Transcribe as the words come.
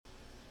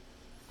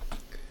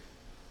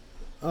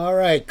All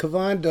right,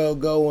 Cavando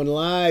going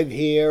live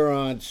here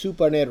on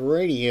Supernet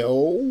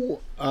Radio.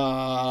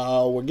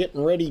 We're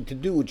getting ready to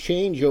do a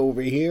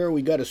changeover here.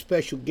 We got a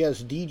special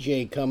guest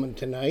DJ coming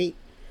tonight.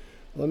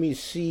 Let me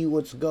see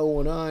what's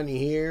going on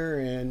here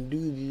and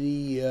do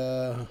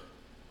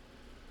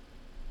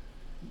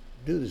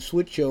the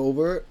switch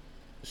over.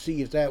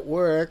 See if that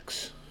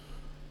works.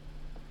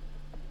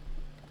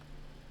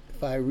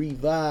 If I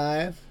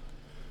revive,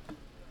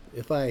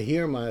 if I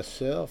hear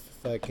myself,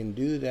 if I can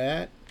do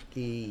that.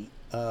 The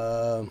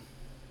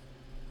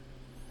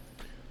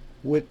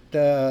with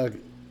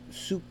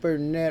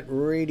Supernet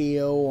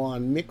Radio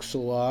on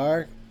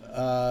Mixlr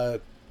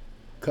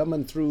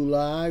coming through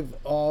live.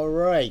 All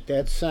right,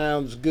 that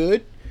sounds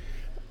good.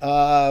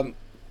 Um,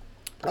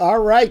 all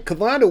right,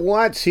 Kavanda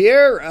Watts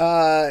here.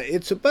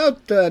 It's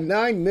about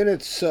 9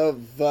 minutes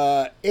of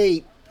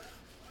 8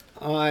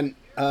 on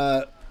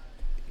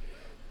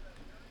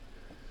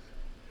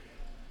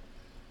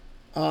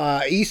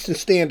Eastern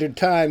Standard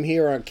Time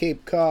here on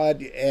Cape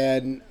Cod,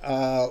 and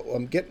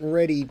I'm getting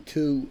ready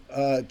to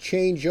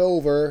change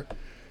over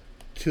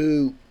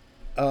to.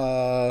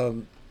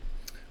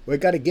 We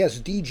got a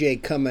guest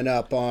DJ coming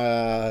up.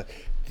 The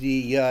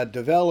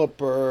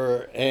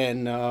developer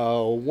and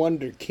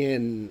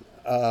wonderkin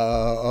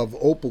of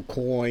Opal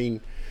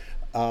Coin,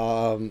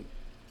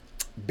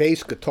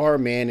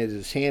 Bassguitarman is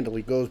his handle.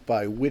 He goes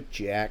by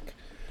Whitjack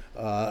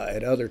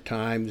at other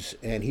times,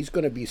 and he's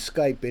going to be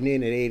Skyping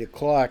in at 8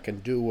 o'clock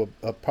and do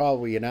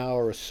probably an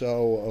hour or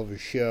so of a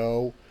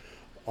show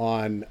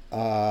on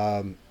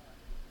of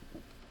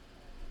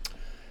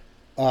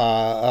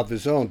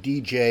his own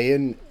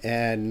DJing,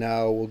 and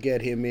we'll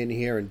get him in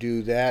here and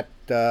do that.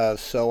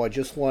 So I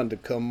just wanted to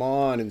come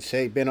on and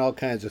say, been all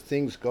kinds of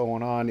things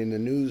going on in the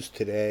news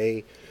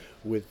today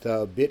with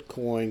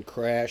Bitcoin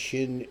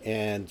crashing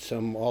and a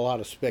lot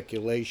of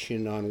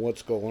speculation on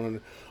what's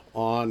going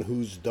on,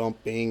 who's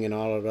dumping and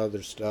all that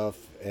other stuff,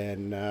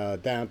 and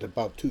down to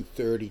about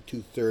 230,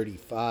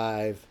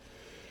 235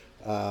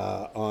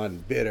 on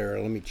Bitter.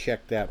 Let me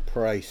check that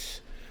price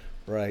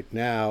right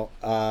now.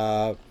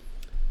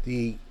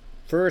 The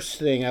first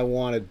thing I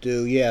want to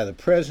do, yeah, the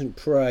present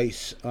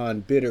price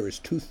on Bitter is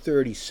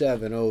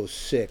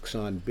 237.06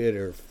 on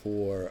Bitter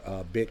for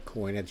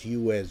Bitcoin. That's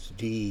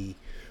USD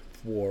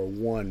for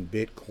one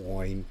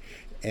Bitcoin.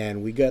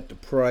 And we got the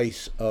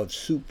price of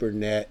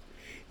SuperNet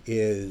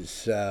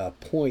is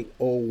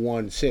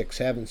 0.016.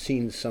 Haven't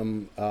seen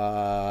some,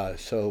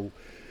 so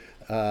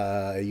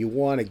you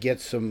want to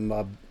get some.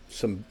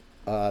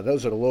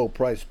 Those are the low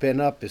price. Been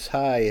up as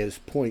high as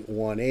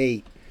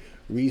 0.18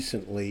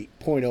 recently.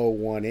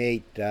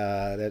 0.018.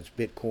 That's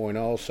Bitcoin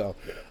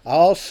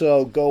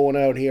also going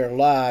out here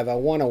live. I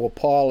want to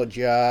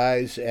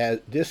apologize, as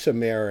this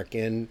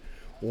American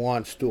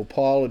wants to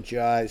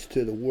apologize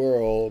to the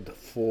world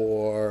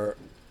for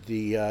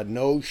the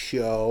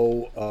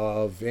no-show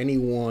of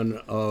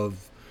anyone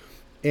of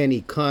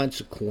any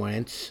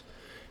consequence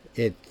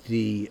at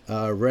the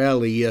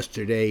rally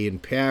yesterday in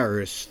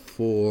Paris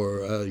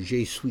for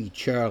Je suis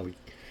Charlie.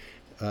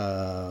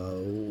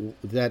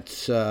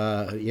 That's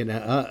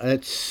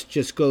that's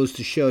just goes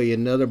to show you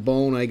another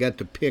bone I got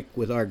to pick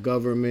with our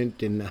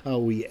government and how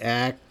we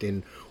act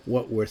and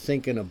what we're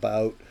thinking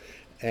about.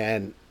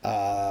 And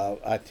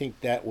I think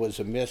that was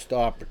a missed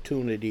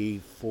opportunity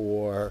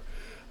for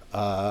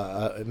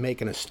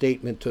making a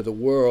statement to the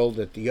world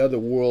that the other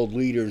world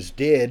leaders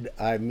did.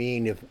 I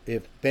mean,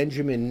 if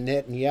Benjamin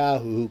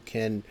Netanyahu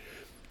can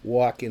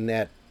walk in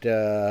that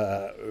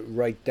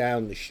right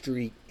down the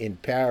street in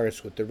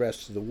Paris with the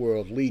rest of the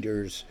world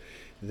leaders,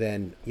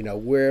 then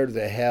where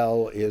the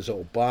hell is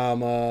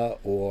Obama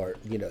or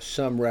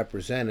some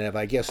representative?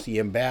 I guess the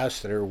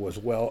ambassador was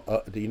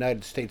the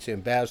United States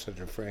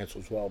ambassador to France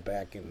was well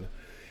back in the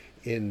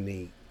in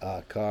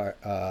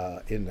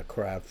the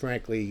crowd.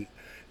 Frankly,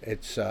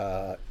 it's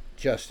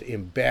just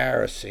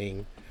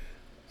embarrassing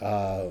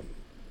to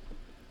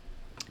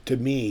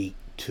me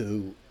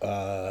to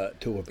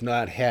have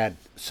not had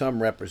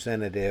some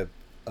representative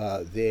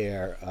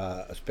there,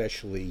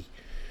 especially.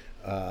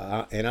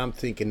 And I'm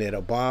thinking that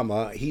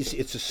Obama,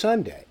 it's a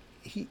Sunday.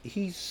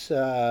 He's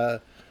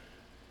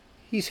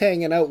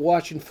hanging out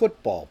watching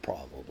football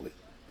probably.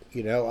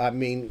 I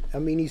mean,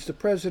 he's the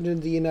president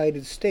of the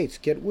United States.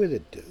 Get with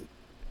it, dude.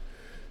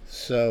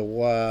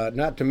 So,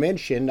 not to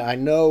mention, I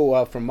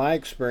know from my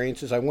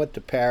experiences, I went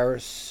to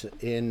Paris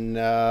in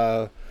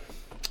the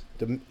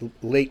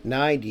late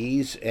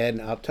 90s,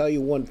 and I'll tell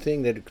you one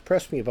thing that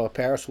impressed me about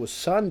Paris was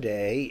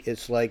Sunday.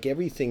 It's like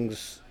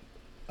everybody's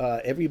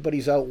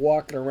out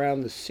walking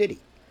around the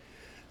city.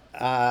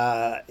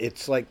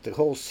 It's like the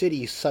whole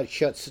city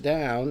shuts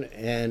down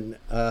and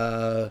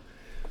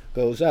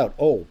goes out.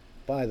 Oh,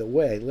 by the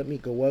way, let me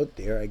go out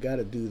there. I got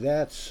to do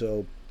that.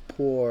 So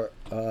poor.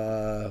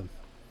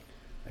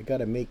 I got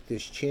to make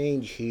this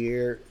change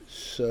here.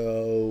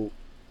 So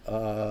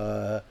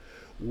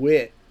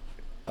Wit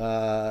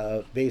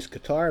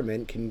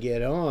Bassguitarman can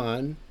get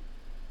on.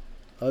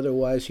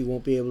 Otherwise, he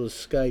won't be able to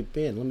Skype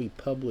in. Let me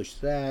publish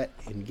that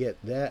and get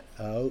that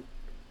out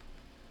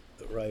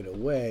right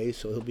away,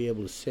 so he'll be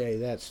able to say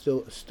that.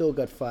 Still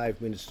got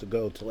 5 minutes to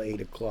go till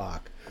 8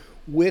 o'clock.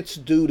 Wit's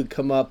due to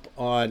come up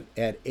on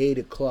at 8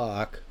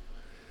 o'clock,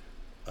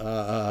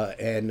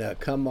 and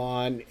come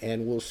on,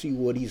 and we'll see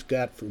what he's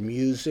got for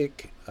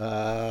music.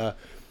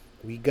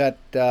 We got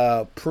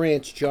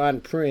Prince.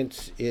 John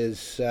Prince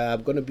is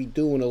going to be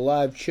doing a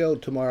live show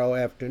tomorrow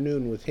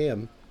afternoon with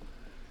him.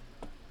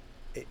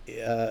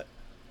 Uh,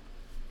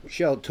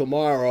 Show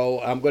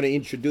tomorrow. I'm going to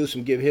introduce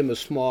him, give him a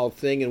small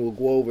thing, and we'll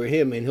go over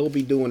him, and he'll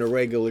be doing a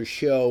regular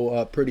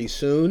show pretty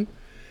soon.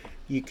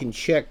 You can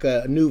check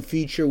a new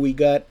feature we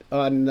got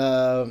on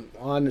the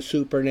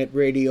Supernet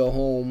Radio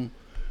Home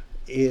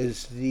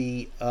is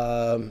the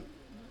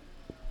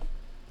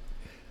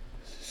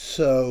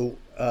so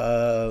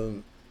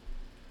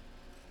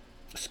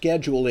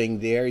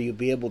scheduling there. You'll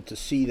be able to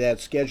see that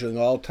scheduling.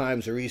 All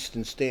times are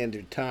Eastern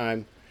Standard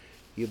Time.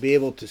 You'll be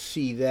able to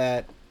see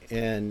that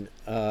and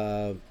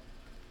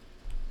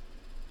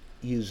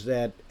use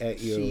that at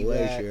your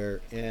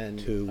leisure and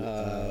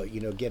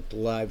to get the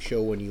live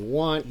show when you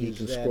want. You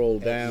can scroll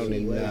down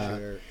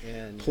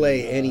and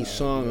play any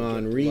song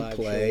on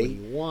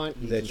replay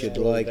that you'd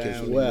like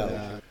as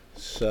well.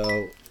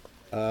 So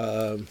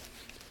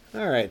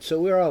all right, so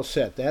we're all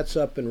set. That's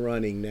up and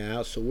running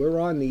now. So we're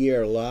on the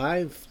air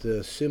live.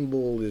 The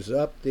symbol is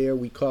up there.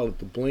 We call it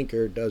the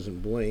blinker. It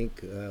doesn't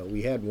blink.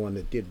 We had one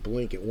that did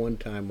blink at one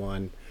time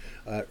on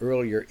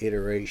earlier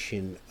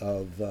iteration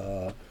of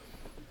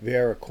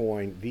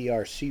Vericoin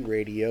VRC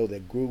radio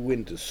that grew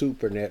into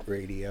Supernet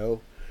radio.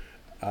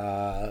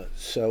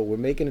 So we're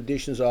making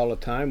additions all the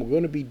time. We're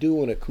going to be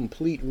doing a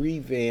complete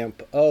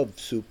revamp of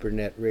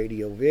Supernet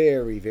radio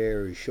very,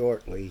 very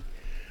shortly.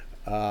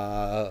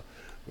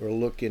 We're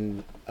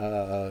looking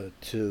to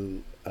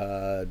do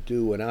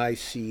an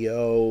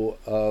ICO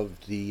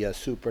of the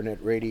Supernet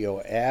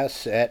radio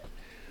asset.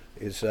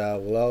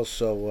 Will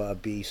also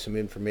be some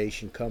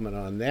information coming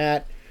on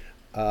that.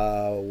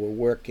 We're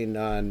working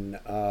on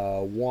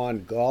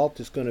Juan Galt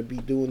is going to be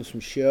doing some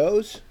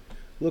shows,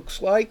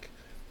 looks like.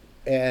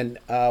 And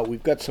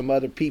we've got some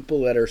other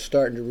people that are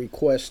starting to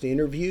request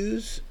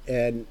interviews,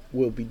 and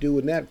we'll be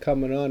doing that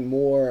coming on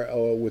more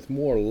with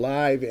more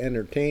live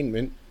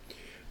entertainment.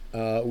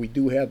 We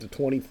do have the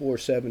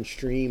 24/7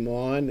 stream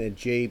on, and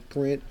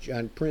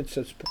John Prince,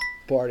 that's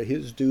part of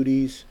his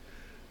duties.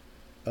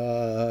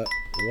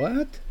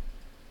 What?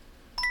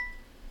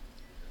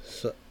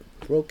 So,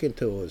 broke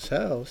into his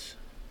house.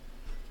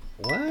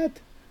 What?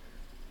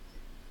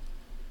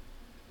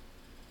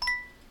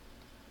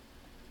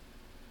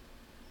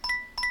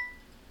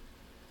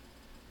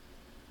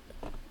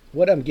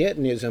 What I'm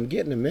getting is I'm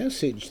getting a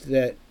message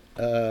that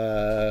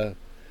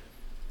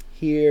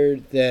here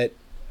that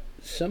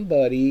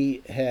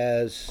somebody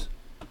has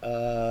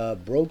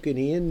broken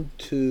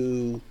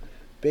into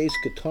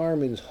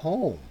Bassguitarman's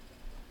home.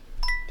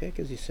 Take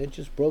as he said,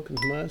 just broken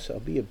into my house. I'll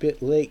be a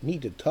bit late.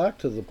 Need to talk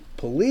to the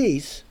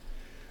police.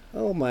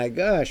 Oh my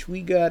gosh,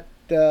 we got.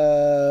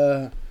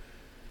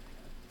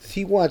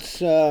 He wants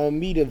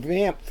me to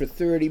vamp for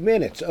 30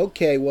 minutes.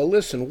 Okay, well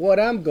listen. What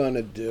I'm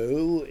gonna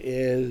do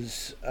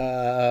is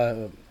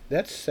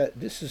this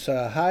is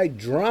a high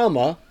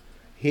drama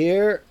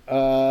here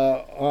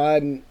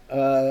on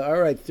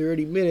all right,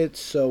 30 minutes.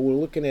 So we're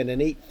looking at an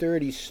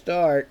 8:30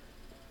 start.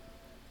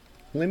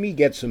 Let me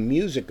get some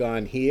music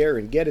on here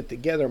and get it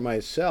together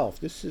myself.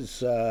 This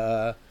is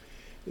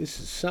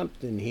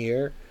something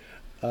here.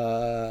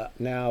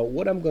 Now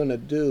what I'm gonna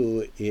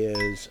do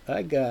is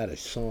I got a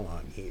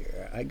song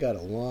here. I got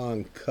a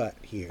long cut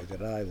here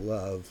that I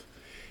love,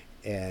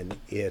 and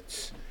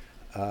it's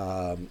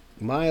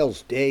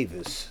Miles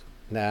Davis.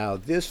 Now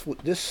this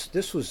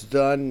was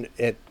done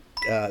at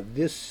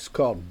this is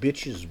called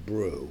Bitches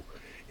Brew,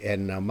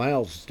 and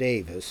Miles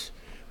Davis,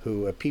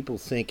 who people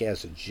think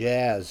as a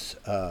jazz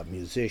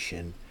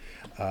musician,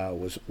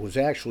 was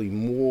actually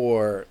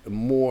more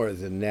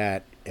than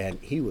that, and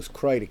he was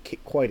quite a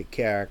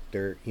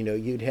character. You know,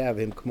 you'd have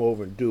him come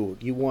over and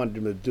you wanted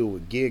him to do a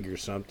gig or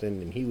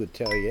something, and he would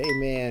tell you, "Hey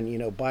man,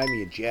 buy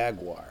me a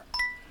Jaguar,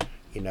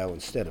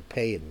 instead of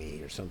paying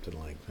me," or something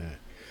like that.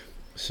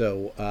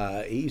 So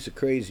he's a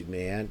crazy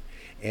man.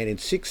 And in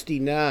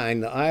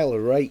 '69, the Isle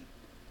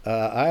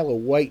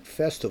of Wight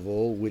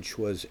Festival, which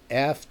was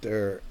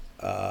after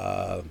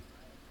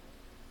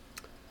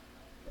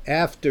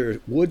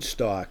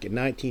Woodstock in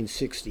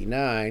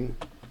 1969,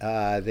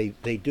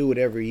 they do it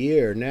every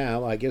year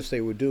now. I guess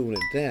they were doing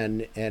it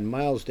then, and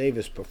Miles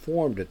Davis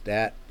performed at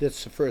that.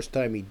 That's the first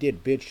time he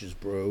did Bitches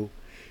Brew,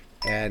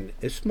 and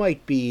this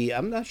might be.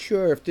 I'm not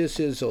sure if this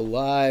is a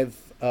live.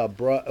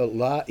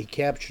 He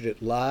captured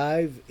it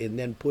live and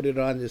then put it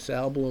on this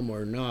album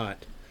or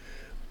not.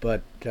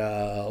 But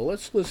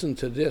let's listen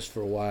to this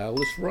for a while.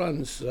 This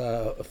runs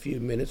a few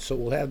minutes, so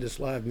we'll have this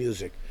live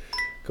music.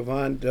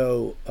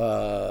 Cavando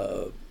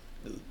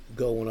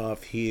going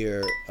off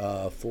here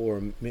for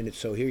a minute.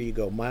 So here you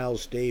go.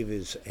 Miles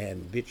Davis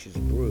and Bitches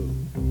Brew.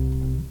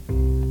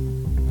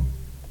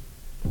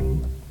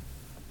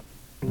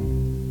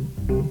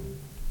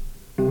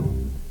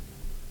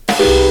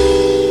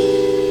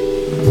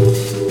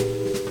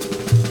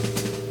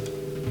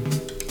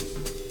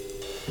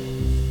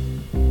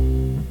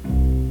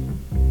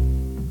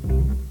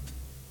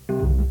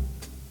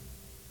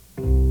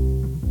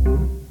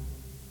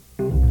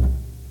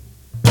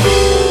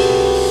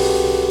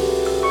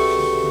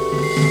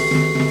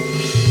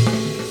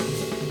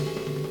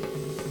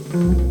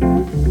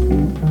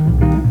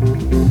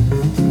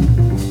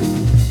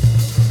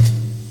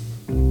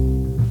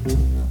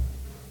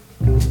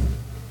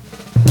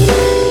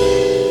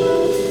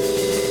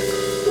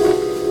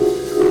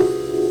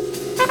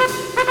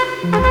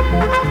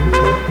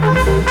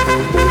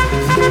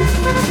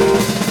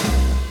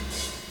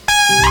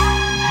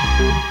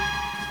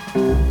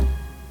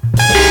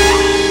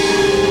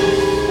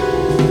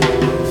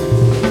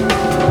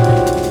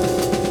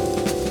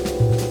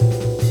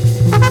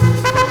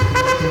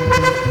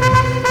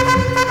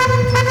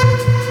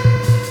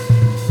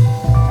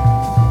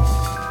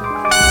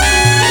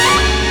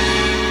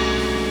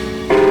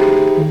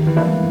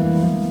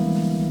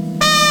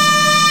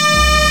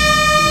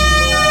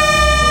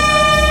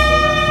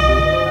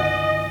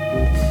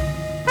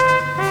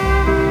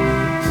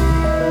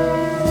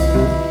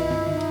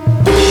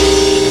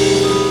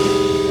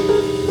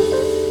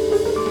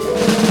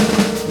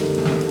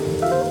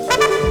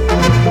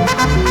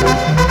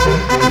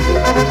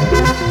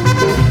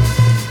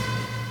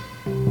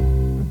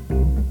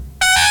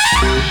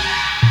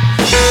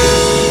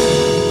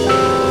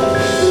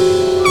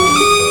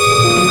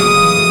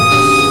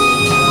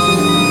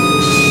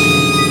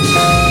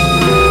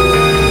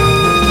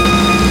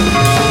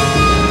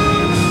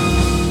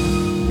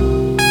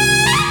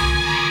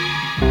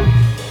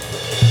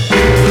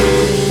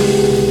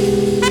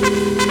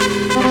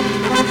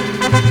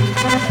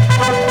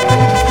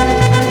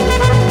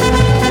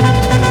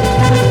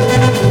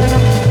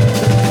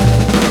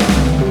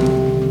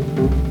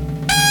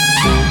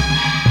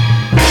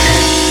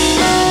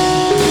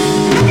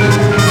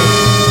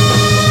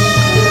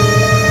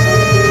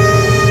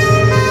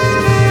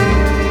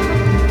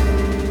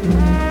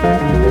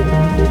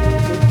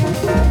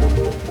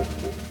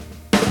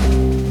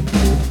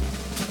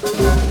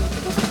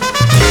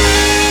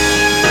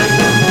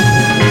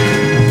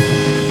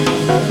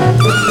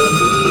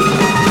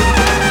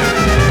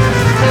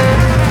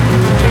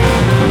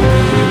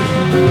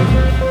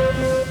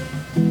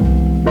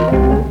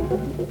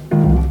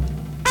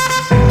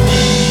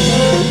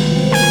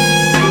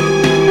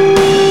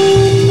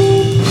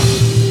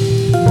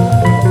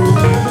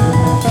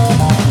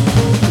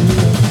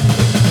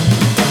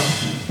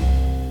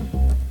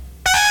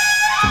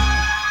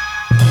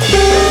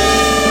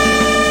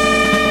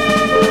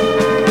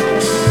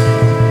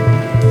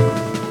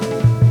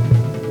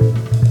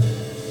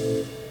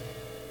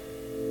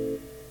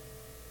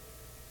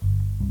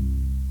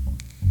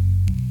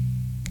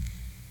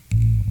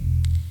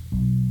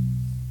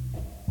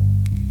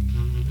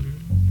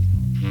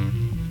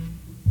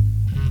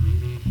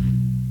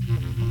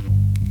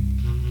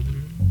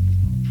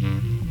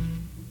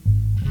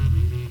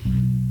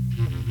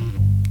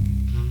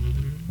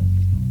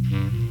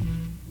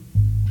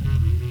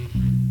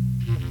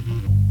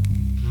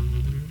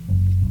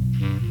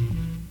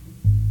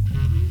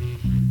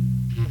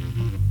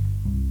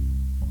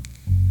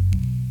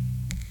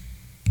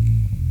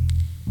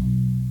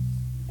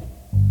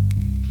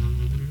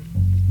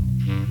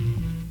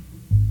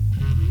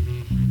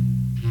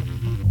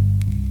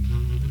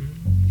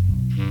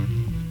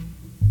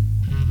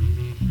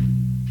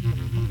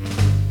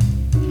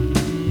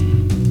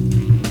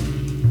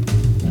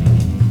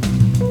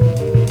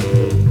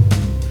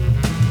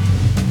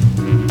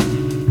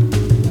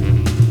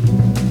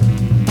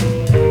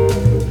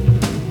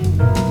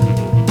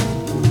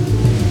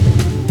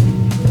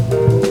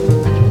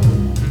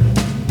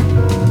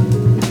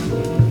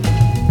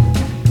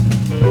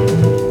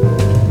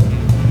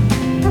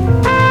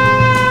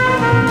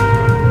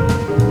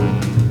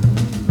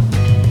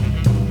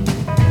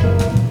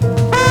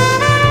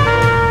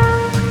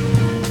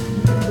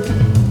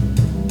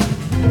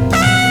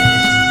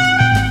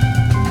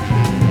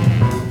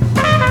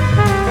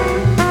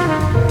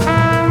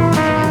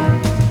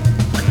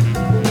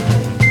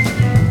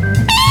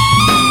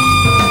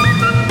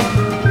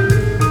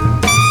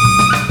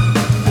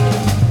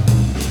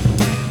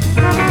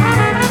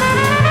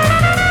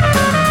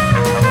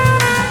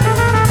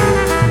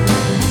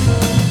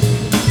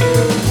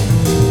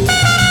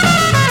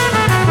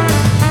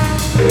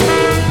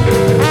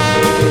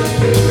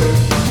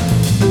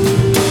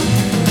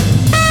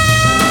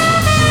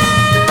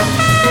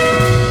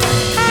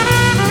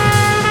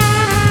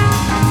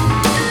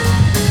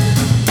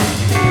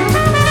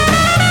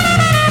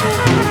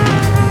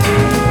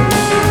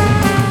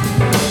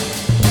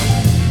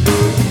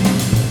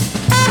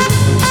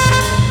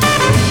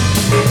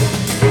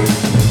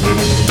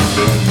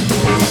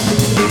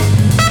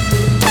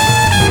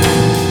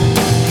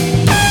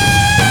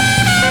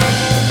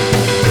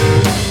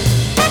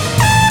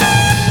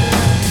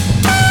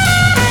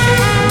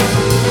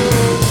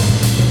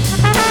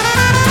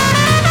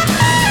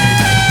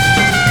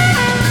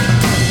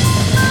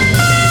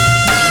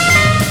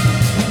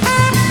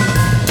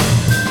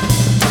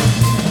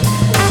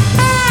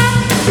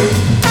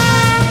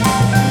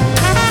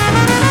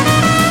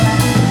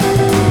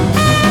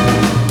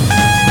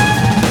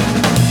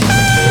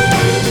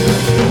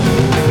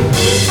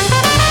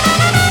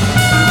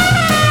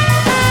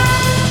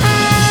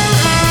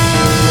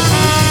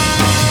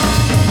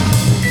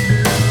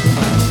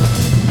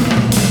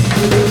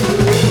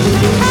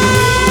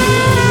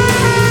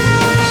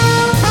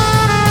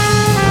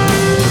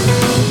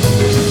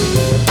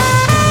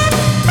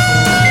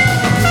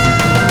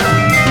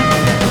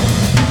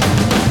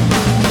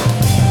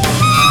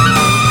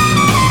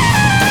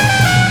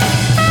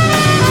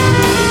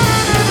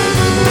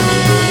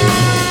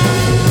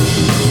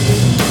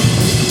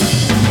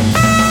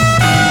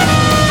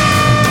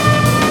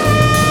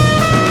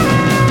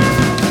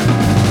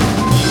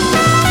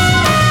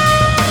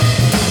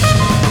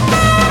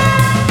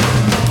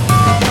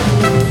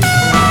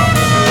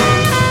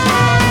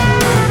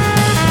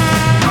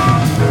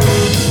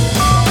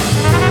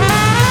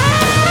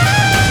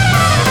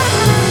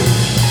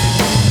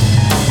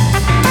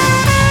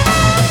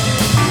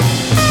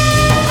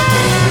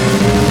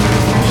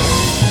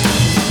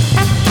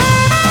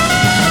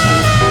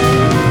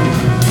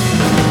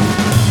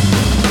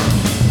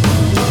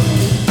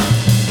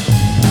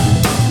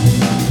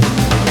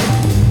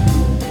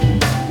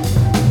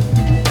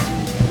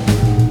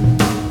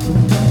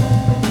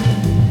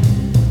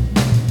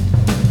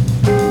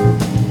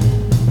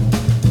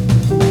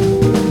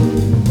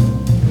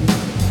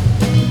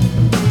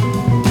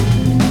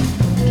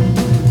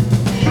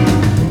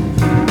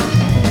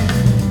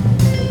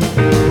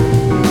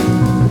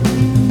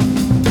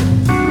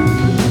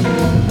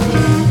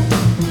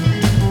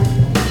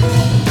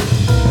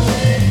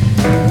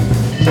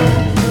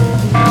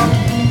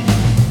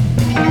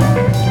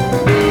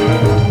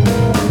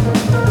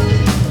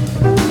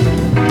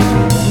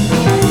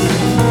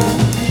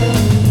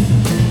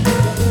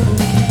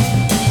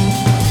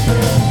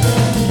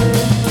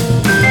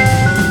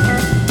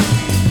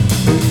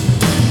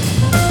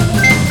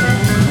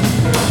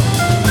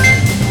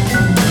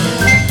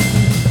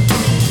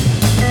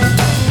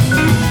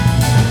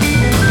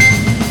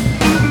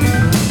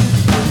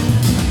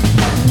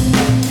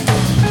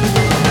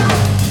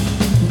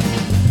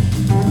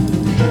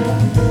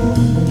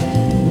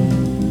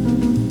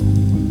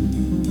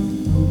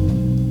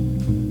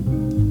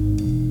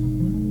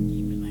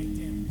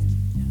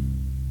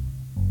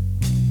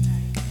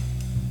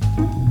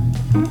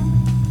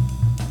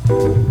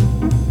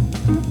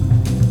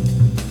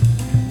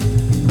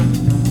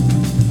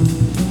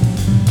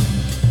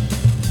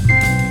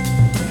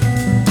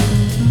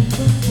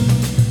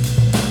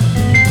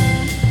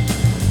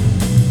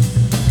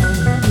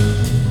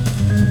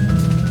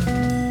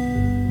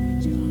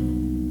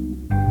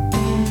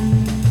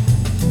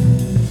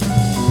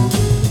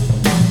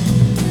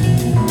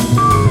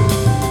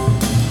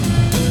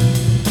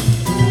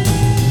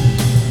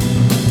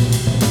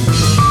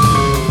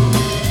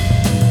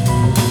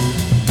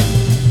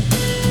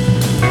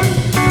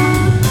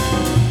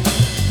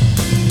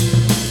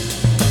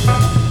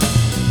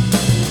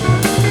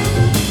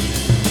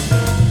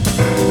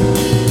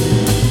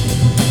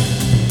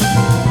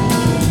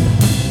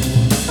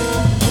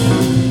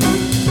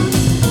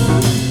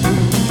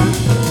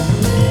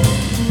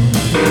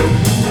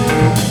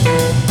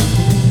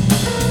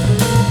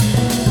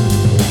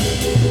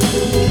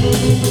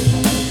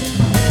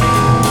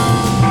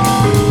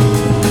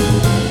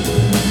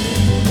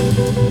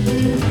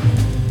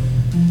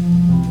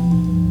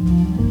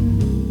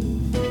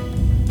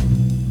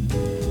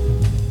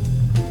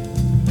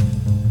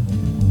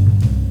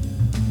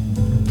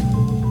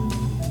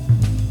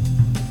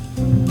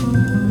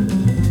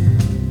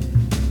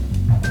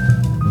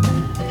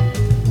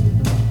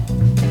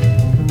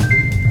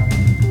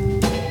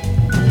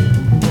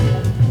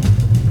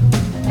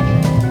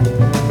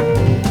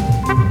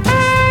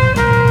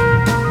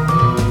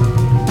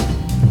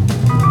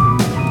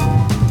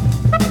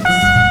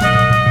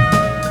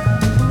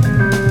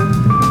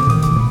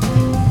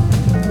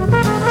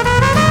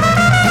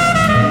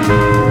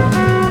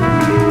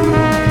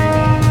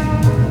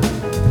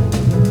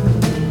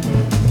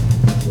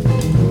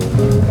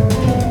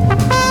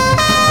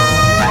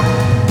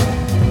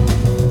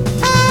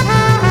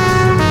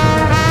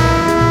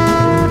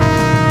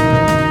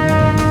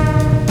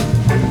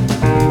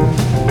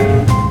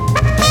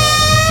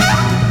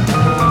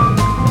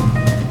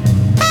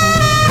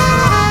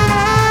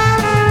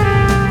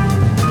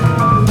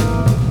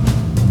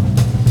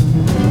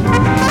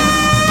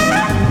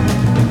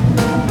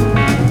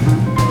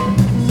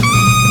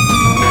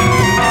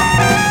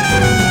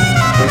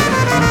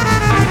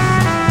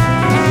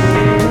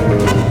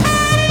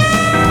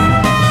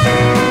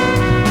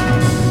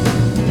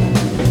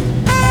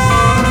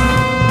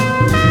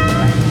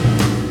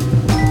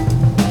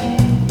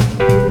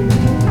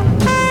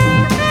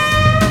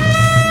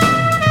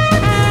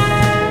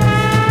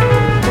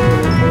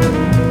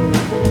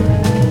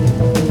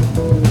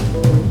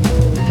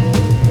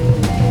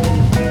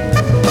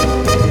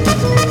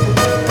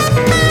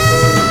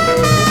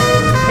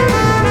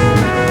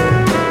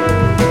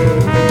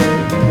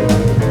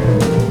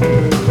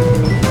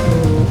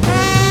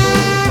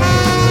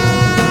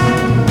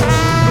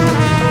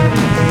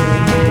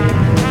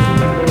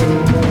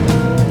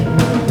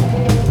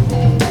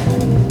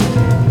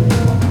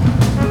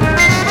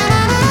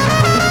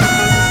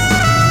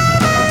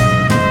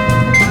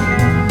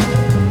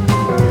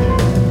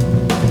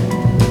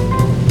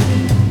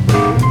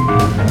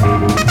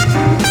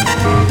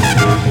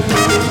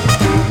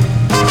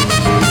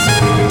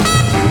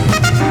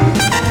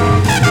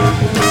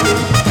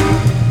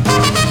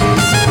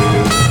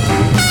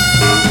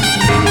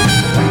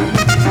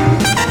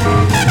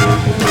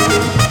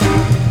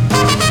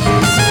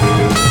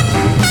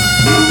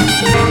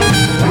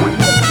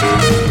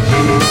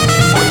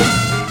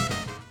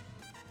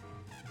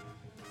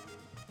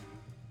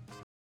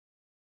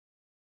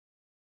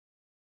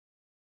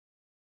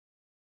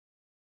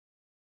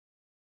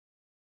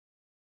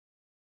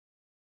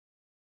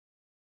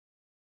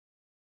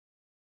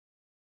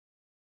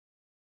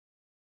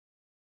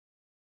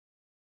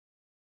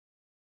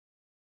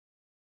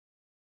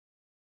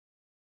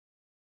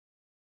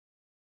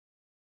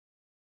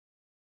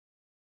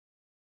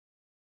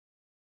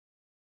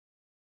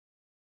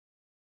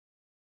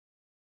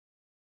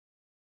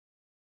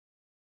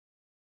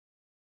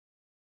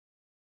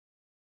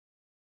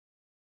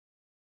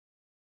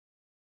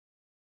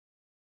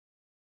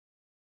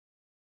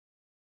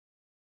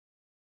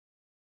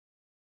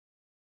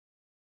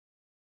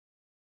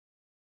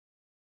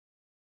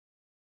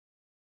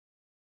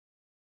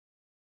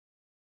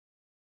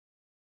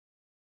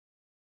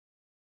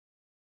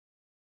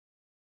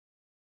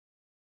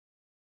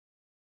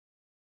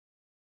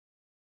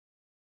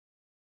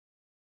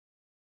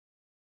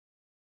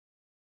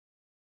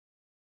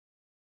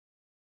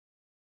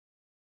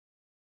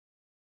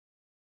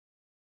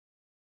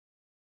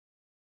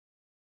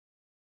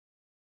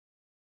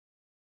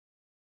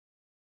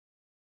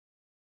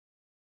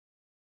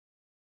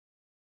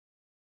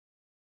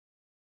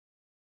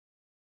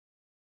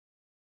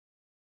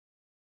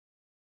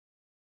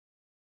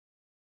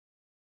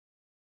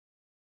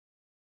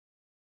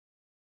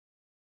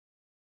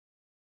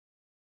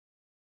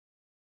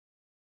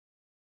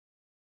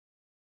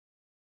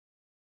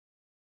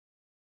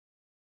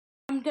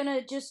 I'm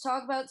gonna just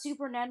talk about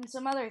supernet and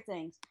some other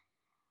things.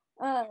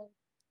 Uh,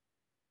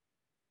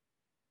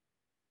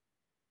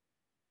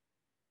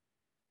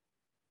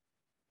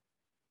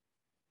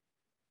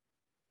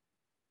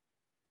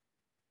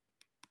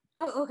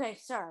 oh, okay,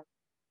 sorry.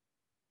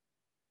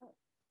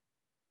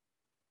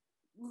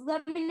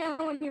 Let me know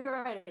when you're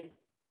ready.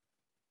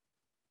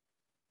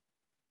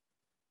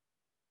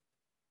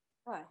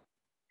 Alright.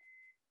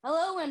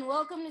 Hello and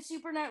welcome to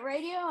Supernet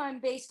Radio. I'm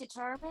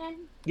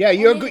Bassguitarman, Yeah, and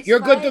you're it good. is You're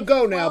good to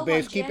go now, 5:12 on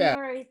Bass. Keep at.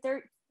 January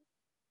 3rd.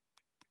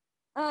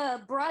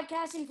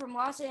 Broadcasting from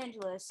Los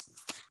Angeles.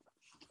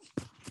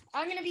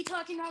 I'm gonna be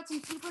talking about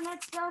some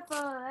Supernet stuff,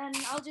 and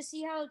I'll just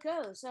see how it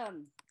goes.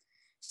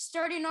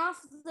 Starting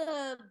off,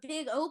 the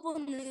big Opal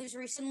news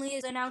recently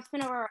is the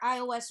announcement of our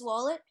iOS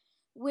wallet,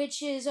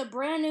 which is a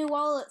brand new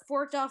wallet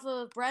forked off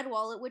of Bread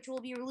Wallet, which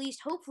will be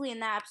released hopefully in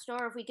the App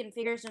Store if we can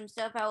figure some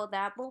stuff out with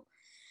Apple.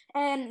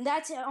 And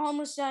that's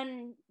almost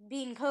done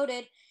being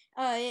coded.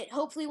 It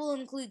hopefully will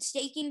include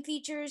staking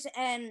features,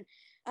 and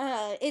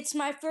it's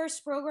my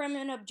first program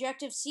in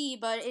Objective C,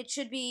 but it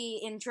should be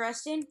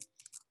interesting.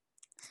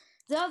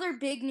 The other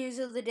big news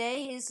of the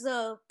day is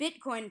the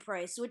Bitcoin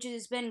price, which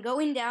has been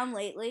going down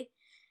lately,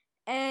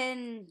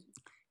 and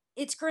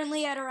it's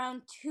currently at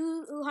around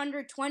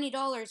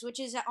 $220, which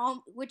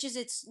is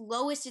its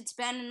lowest it's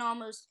been in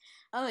almost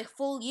a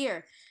full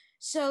year.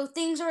 So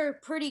things are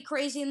pretty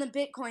crazy in the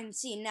Bitcoin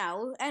scene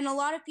now, and a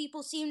lot of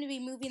people seem to be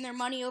moving their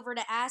money over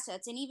to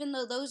assets. And even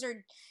though those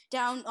are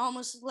down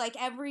almost like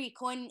every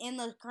coin in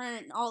the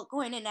current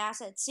altcoin and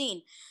asset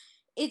scene,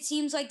 it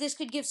seems like this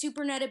could give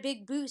SuperNet a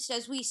big boost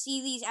as we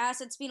see these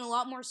assets being a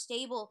lot more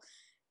stable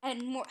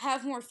and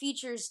have more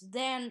features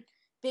than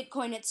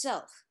Bitcoin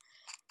itself.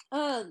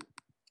 Uh,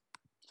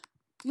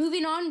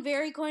 Moving on,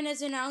 Vericoin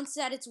has announced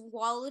that its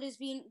wallet is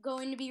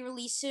going to be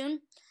released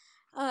soon,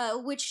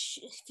 which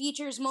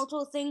features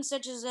multiple things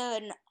such as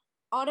an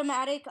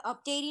automatic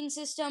updating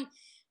system,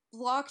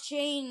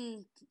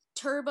 blockchain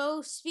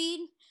turbo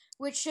speed,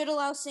 which should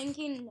allow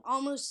syncing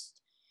almost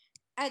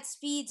at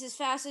speeds as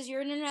fast as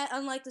your internet,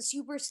 unlike the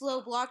super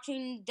slow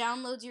blockchain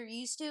downloads you're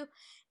used to,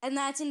 and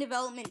that's in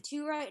development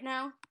too right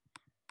now.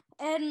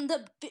 And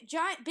the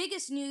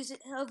biggest news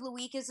of the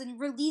week is the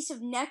release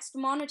of Next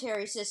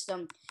Monetary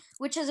System,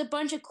 which has a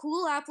bunch of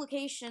cool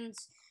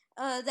applications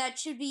that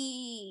should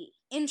be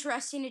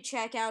interesting to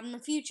check out in the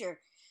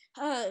future.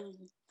 Uh,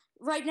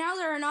 right now,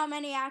 there are not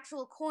many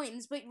actual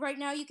coins, but right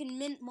now you can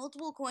mint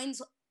multiple coins,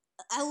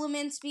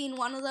 Elements being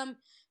one of them,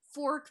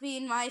 Fork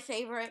being my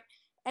favorite,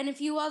 and a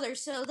few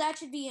others. So that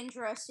should be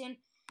interesting,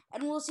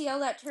 and we'll see how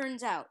that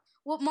turns out.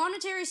 What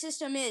monetary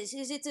system is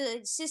it's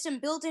a system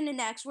built into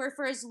Next where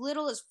for as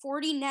little as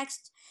 40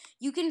 Next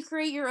you can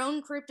create your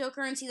own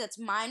cryptocurrency that's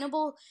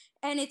mineable,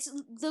 and it's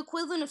the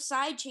equivalent of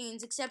side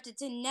chains except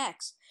it's in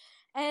Next.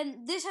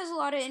 And this has a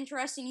lot of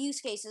interesting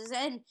use cases,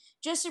 and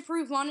just to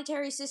prove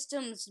monetary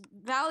systems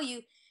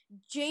value,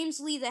 James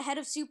Lee, the head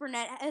of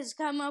SuperNet, has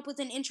come up with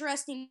an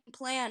interesting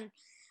plan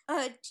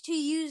to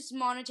use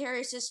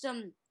monetary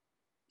system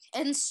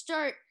and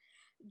start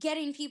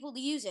getting people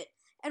to use it.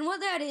 And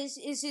what that is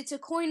it's a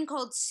coin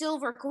called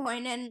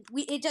Silvercoin, and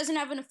it doesn't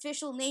have an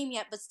official name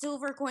yet, but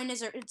Silvercoin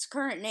is its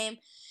current name.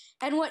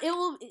 And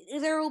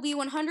there will be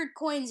 100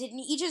 coins, and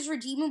each is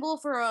redeemable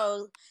for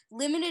a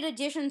limited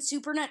edition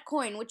SuperNet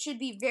coin, which should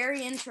be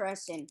very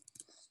interesting.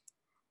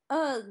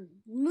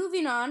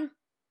 Moving on.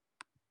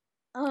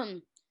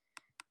 Um,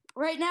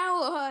 right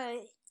now,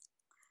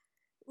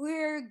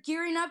 we're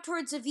gearing up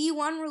towards a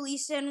V1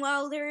 release, and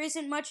while there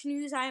isn't much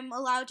news I'm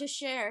allowed to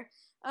share,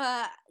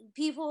 uh,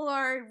 people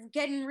are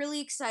getting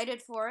really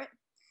excited for it.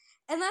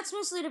 And that's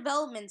mostly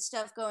development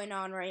stuff going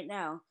on right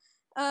now.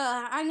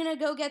 I'm gonna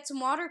go get some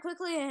water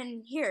quickly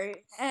and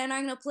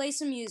I'm gonna play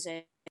some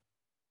music.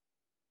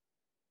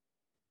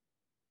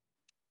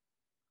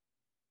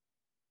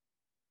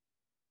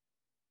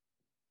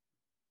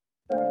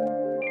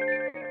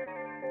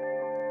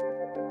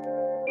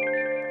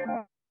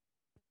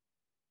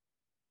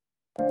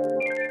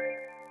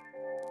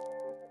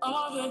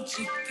 All that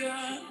you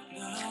got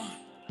now.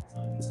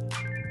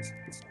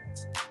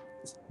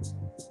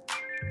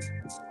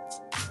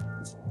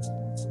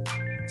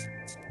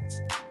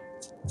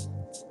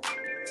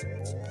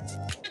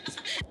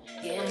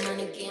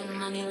 Getting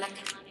money like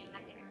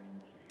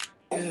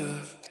yeah.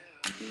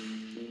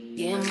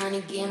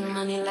 Getting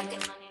money like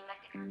it.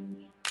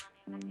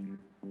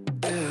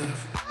 Yeah.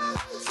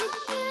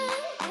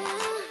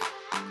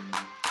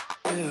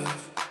 Yeah.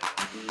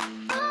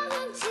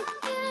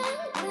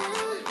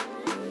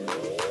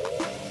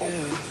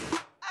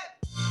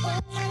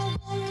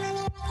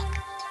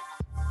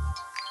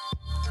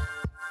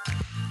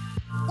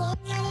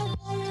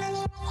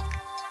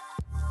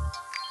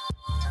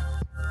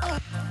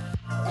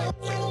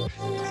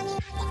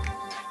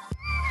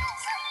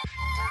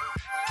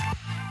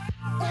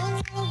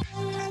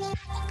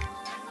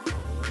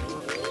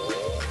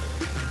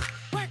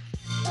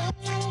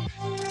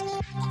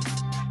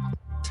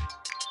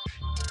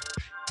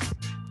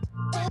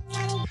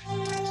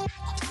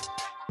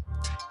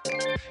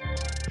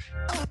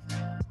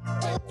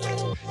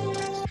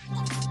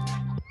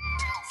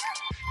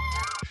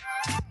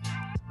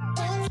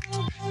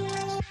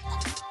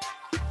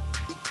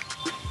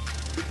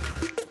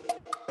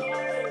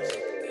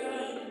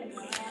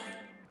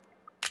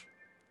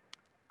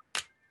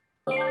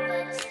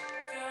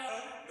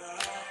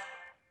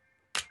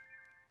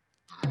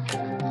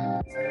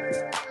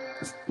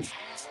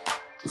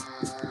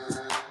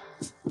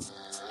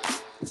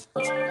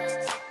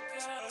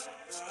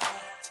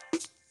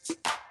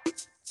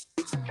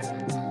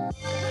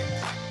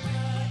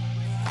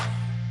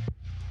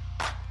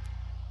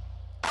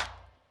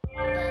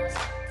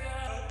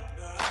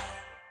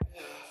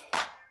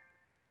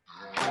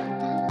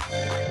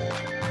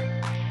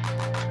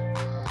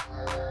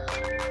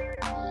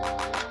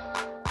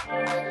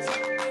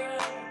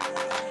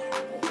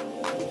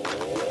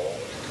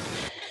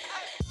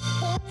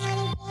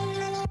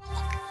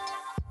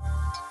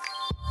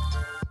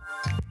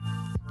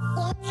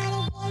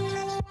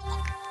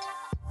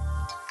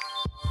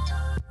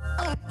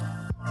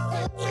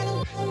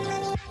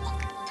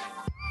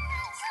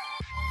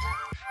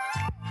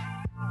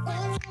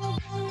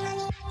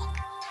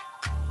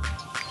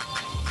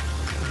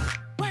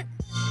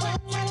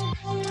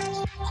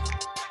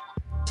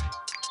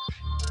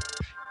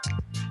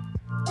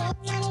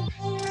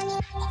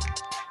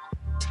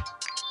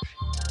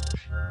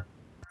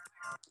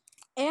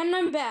 And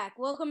I'm back.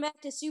 Welcome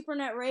back to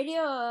Supernet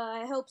Radio.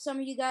 I hope some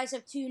of you guys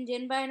have tuned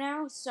in by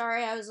now.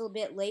 Sorry I was a little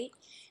bit late,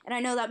 and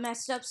I know that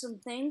messed up some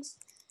things.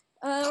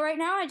 Right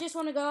now, I just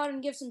want to go out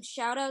and give some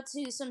shout out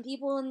to some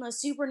people in the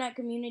Supernet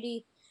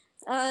community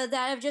that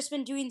have just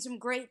been doing some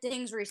great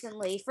things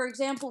recently. For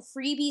example,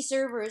 Freebie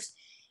Servers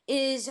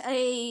is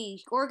a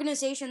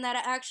organization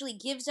that actually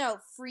gives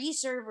out free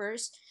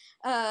servers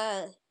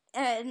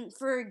and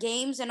for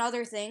games and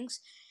other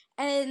things.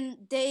 And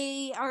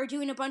they are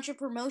doing a bunch of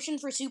promotion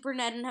for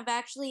SuperNet and have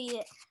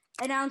actually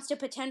announced a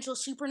potential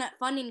SuperNet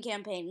funding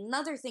campaign.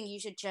 Another thing you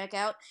should check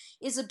out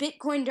is a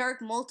Bitcoin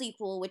Dark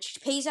multi-pool, which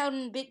pays out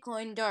in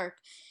Bitcoin Dark.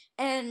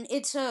 And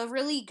it's a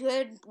really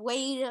good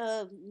way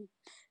to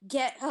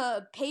get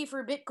pay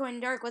for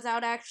Bitcoin Dark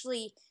without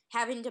actually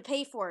having to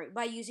pay for it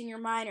by using your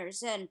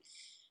miners. And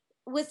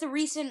with the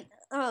recent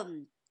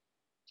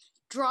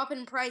drop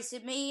in price,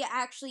 it may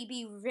actually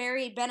be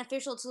very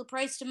beneficial to the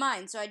price to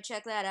mine, so I'd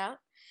check that out.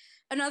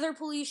 Another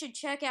pool you should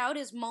check out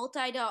is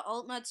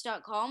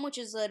multi.altnuts.com, which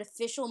is an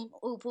official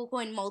Opal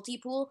coin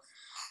multi-pool.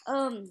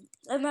 And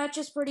that's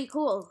just pretty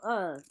cool.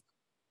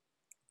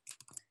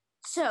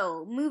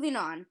 So, moving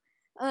on.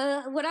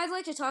 What I'd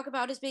like to talk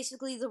about is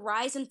basically the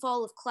rise and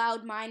fall of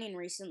cloud mining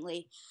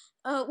recently.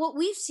 What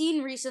we've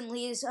seen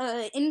recently is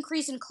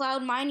increase in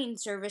cloud mining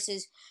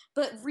services,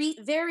 but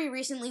very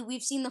recently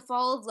we've seen the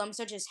fall of them,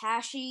 such as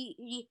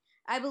Hashi,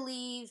 I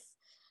believe,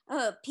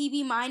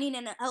 PB Mining,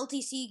 and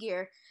LTC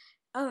Gear,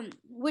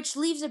 which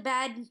leaves a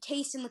bad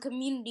taste in the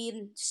community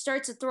and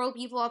starts to throw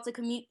people off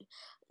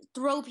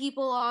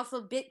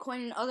of Bitcoin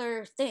and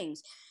other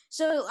things.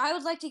 So I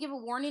would like to give a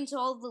warning to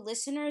all of the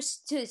listeners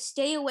to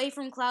stay away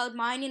from cloud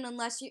mining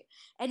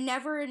and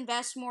never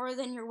invest more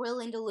than you're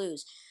willing to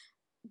lose,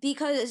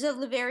 because of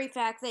the very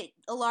fact that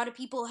a lot of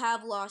people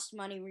have lost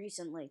money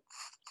recently.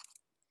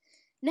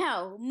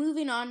 Now,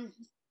 moving on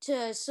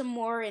to some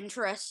more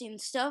interesting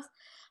stuff.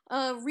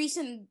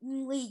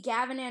 Recently,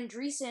 Gavin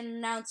Andresen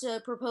announced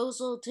a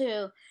proposal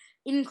to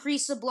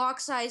increase the block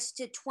size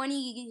to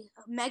 20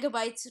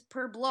 megabytes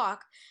per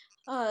block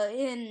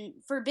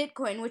for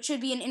Bitcoin, which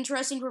should be an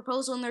interesting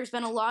proposal, and there's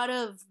been a lot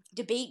of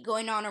debate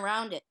going on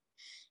around it.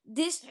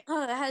 This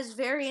has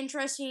very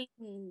interesting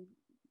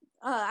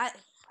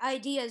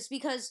ideas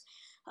because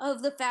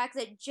of the fact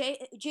that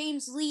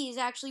James Lee is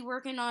actually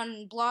working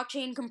on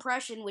blockchain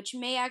compression, which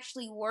may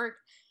actually work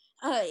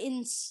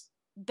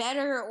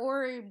better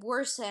or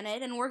worse than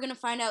it, and we're going to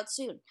find out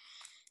soon.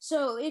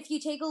 So if you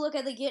take a look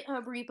at the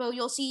GitHub repo,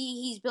 you'll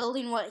see he's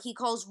building what he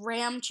calls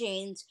RAM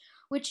chains,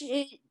 which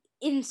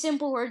in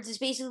simple words is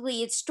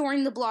basically it's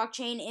storing the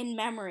blockchain in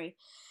memory.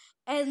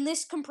 And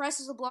this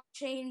compresses the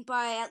blockchain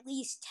by at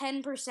least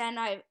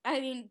 10%,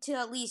 to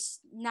at least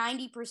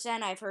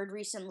 90%, I've heard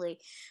recently,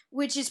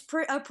 which is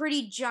a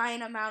pretty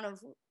giant amount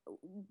of,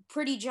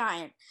 pretty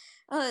giant.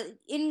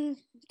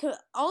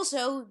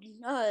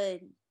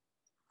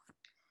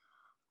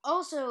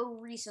 Also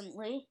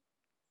recently,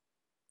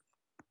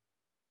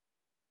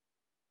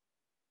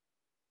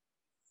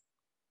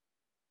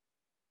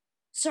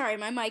 sorry,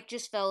 my mic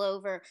just fell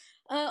over.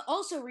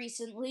 Also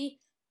recently,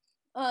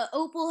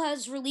 Opal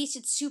has released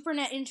its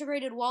SuperNet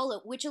integrated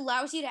wallet, which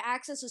allows you to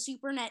access a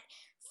SuperNet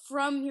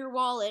from your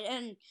wallet.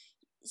 And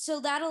so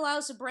that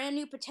allows a brand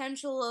new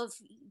potential of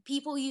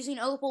people using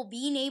Opal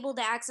being able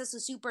to access the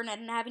SuperNet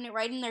and having it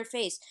right in their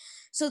face.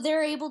 So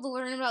they're able to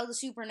learn about the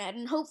SuperNet.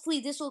 And hopefully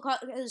this will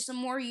cause some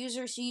more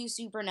users to use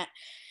SuperNet.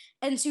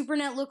 And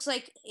SuperNet looks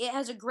like it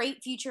has a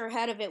great future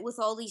ahead of it with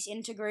all these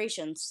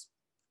integrations.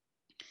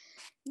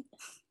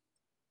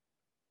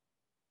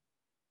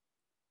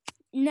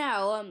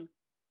 Now,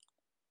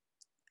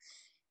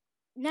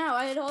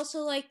 I'd also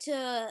like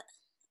to,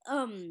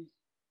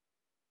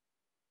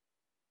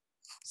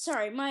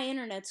 sorry, my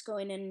internet's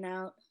going in and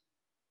out.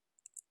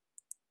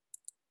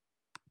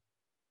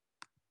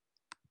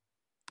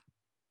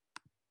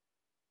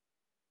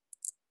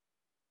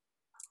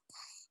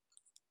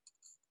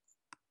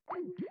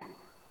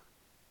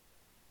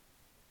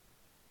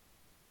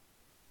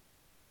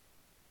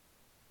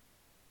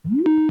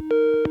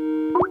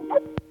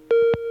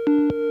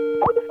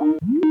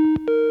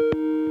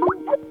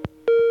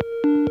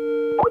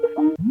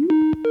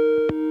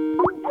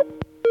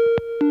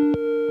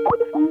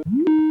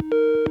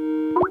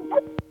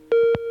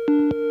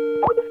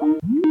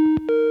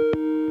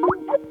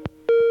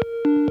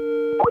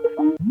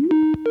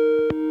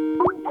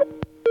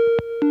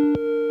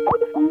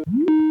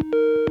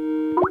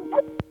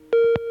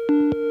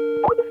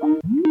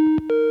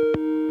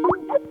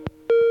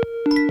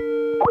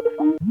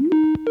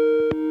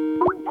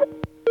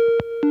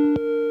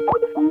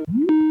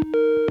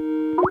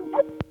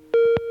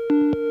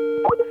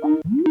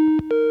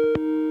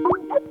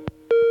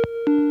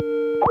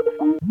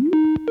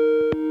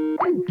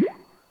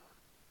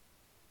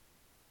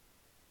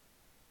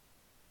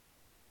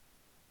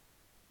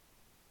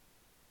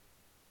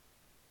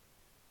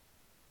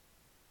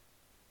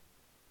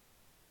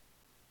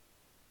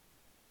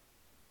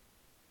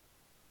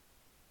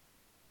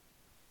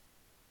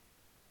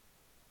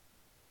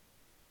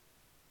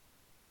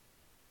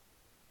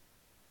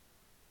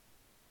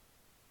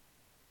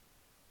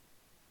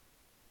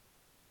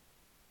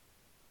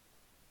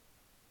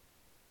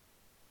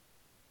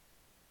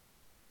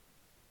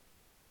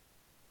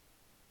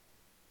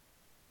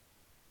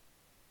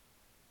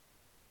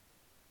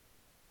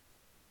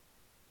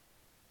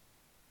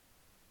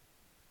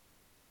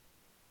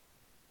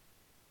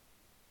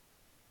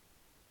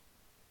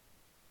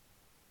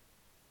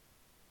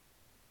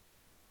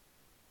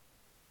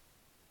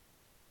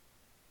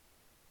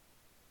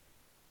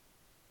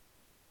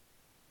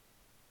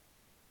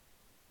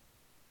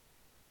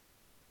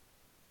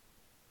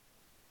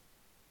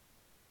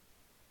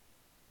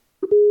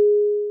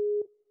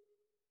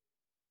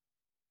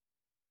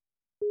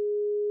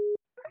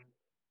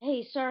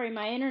 Hey, sorry,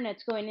 my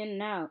internet's going in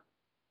and out.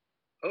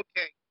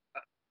 Okay.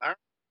 All right.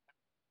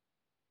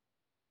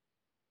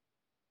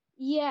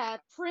 Yeah,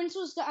 Prince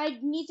was. I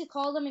need to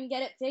call them and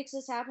get it fixed.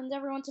 This happens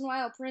every once in a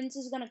while. Prince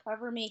is gonna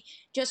cover me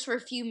just for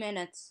a few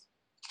minutes.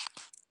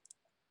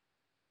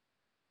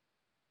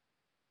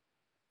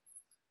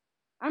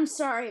 I'm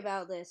sorry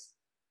about this.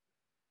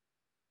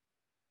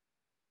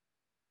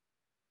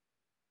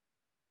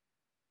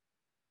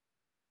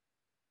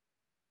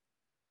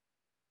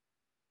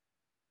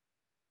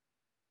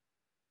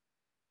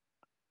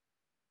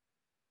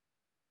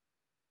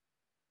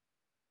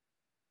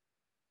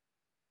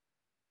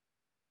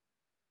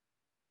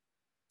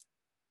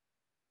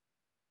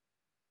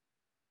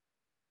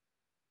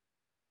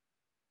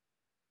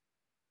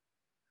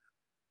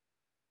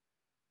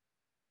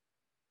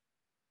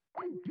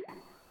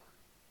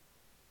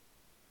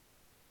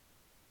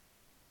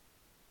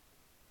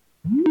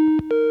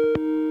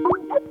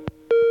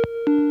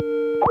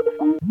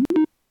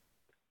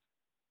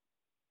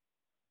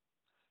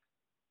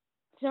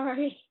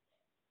 Sorry.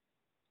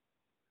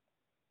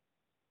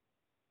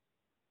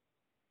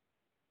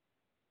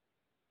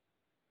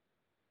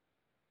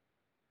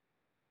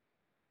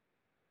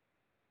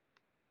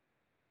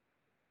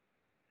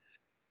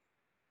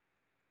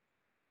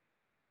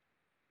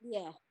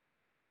 Yeah,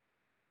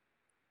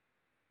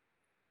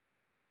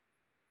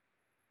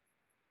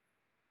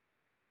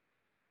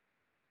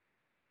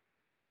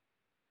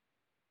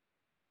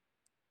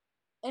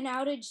 an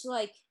outage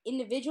like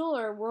individual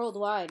or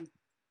worldwide.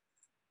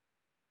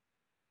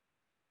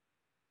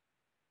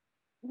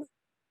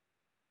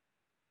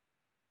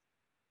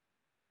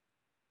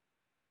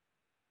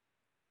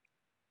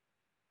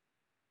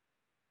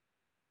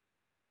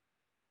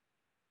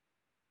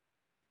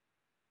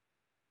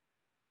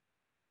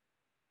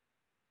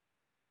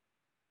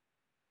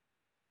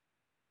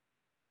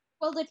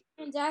 Well, the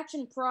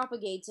transaction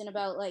propagates in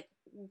about like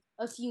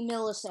a few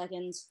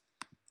milliseconds,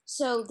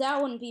 so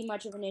that wouldn't be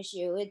much of an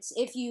issue. It's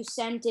if you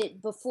sent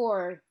it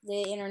before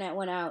the internet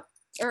went out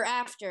or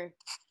after,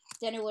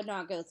 then it would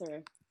not go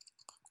through.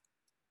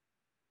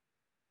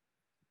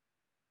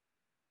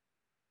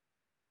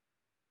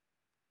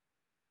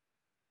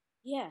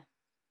 Yeah,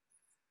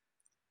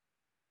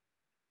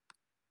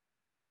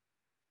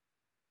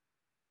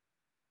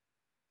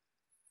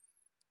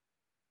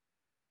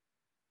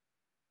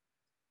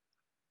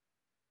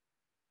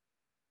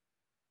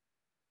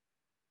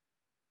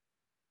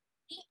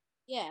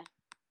 yeah.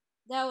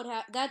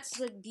 That's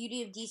the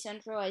beauty of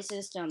decentralized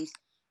systems. If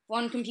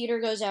one computer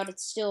goes out, it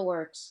still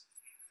works.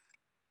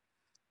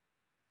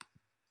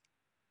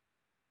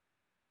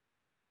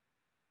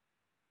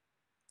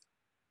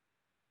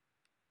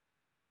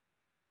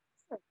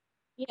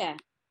 Yeah.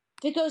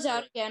 If it goes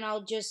out again,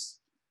 I'll just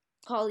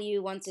call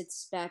you once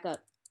it's back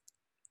up.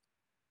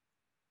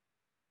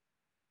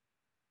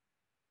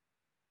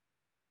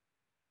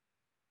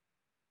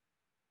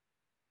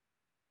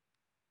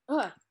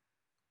 Uh,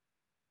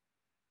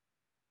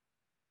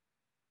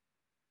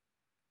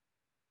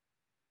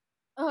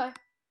 uh,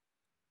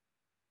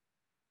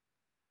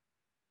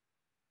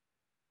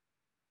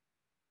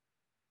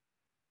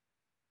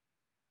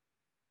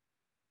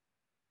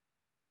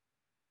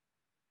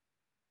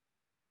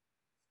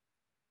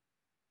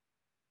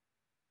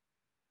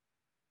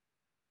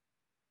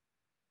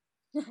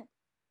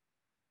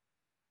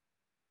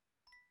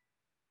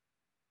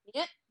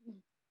 yep.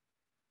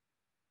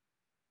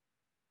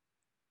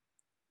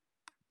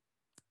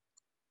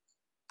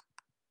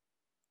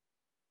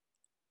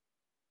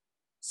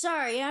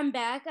 Sorry, I'm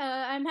back.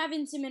 I'm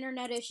having some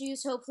internet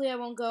issues. Hopefully, I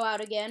won't go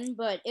out again,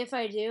 but if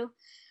I do.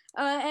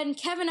 And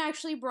Kevin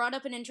actually brought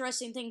up an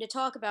interesting thing to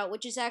talk about,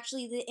 which is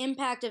actually the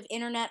impact of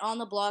internet on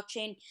the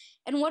blockchain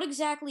and what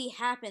exactly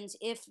happens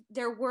if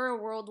there were a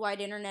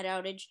worldwide internet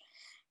outage.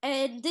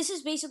 And this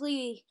is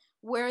basically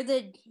where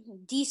the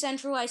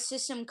decentralized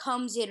system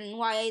comes in and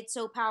why it's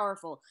so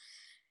powerful.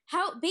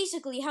 How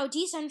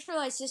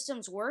decentralized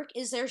systems work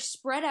is they're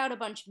spread out a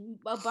bunch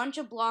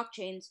of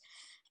blockchains,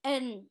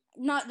 and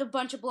not a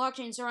bunch of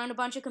blockchains around a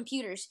bunch of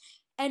computers,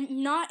 and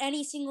not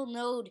any single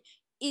node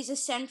is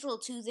essential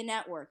to the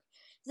network.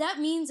 That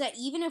means that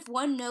even if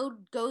one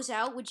node goes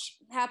out, which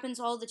happens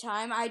all the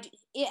time,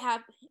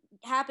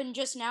 happened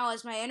just now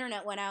as my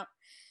internet went out.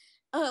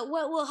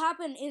 What will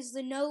happen is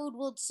the node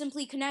will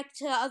simply connect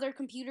to other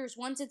computers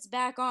once it's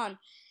back on,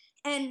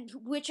 and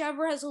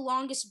whichever has the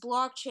longest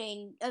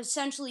blockchain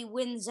essentially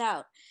wins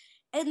out.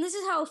 And this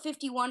is how a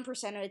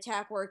 51%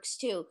 attack works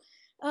too,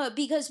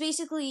 because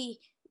basically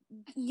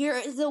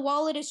the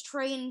wallet is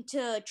trained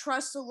to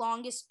trust the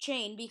longest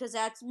chain because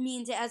that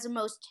means it has the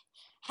most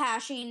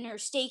hashing or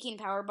staking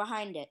power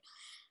behind it.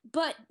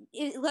 But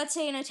let's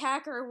say an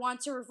attacker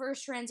wants to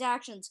reverse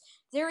transactions,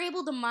 they're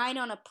able to mine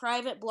on a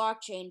private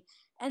blockchain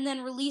and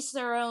then release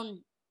their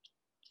own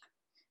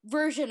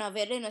version of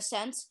it in a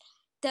sense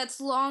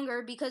that's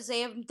longer because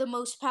they have the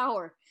most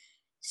power.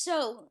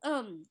 So,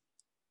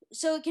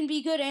 so it can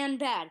be good and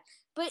bad.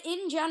 But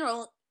in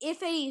general,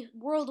 if a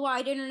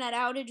worldwide internet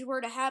outage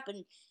were to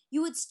happen,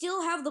 you would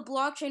still have the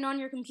blockchain on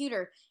your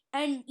computer.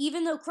 And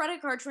even though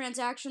credit card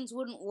transactions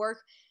wouldn't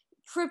work,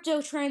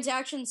 crypto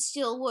transactions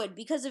still would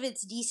because of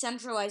its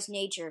decentralized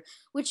nature,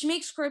 which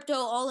makes crypto,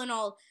 all in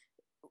all,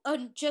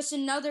 just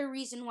another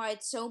reason why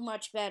it's so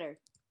much better.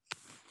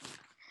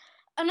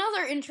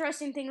 Another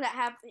interesting thing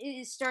that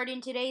is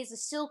starting today is the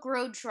Silk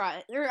Road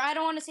trial. Or I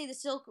don't want to say the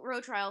Silk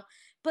Road trial,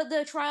 but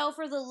the trial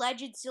for the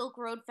alleged Silk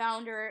Road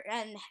founder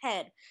and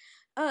head.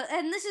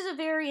 And this is a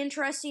very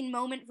interesting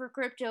moment for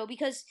crypto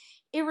because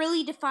it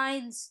really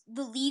defines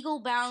the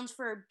legal bounds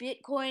for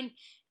Bitcoin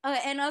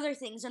and other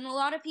things. And a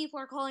lot of people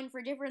are calling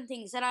for different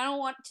things. And I don't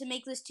want to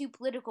make this too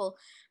political,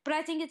 but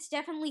I think it's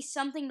definitely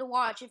something to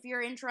watch if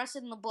you're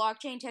interested in the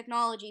blockchain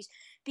technologies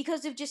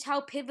because of just how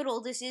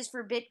pivotal this is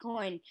for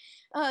Bitcoin.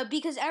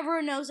 Because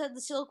everyone knows that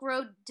the Silk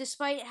Road,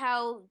 despite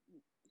how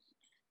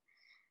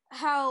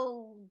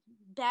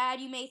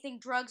bad you may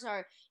think drugs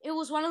are, it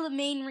was one of the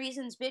main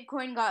reasons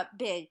Bitcoin got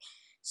big.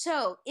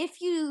 So,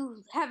 if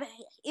you have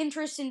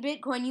interest in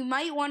Bitcoin, you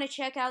might want to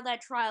check out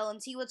that trial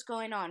and see what's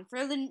going on.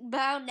 For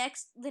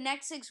the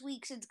next 6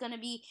 weeks, it's going to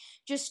be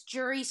just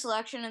jury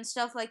selection and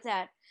stuff like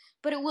that.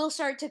 But it will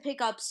start to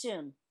pick up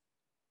soon.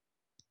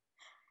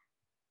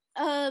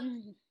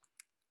 Um,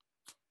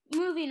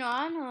 moving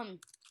on.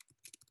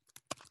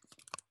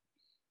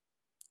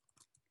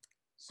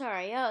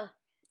 Sorry.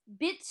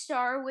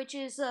 Bitstar, which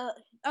is a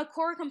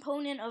core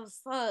component of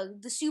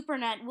the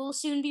supernet, will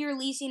soon be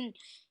releasing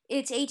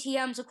its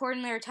ATMs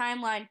according to their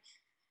timeline,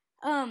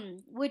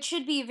 which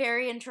should be a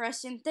very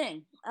interesting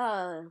thing.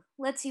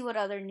 Let's see what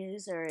other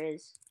news there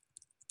is.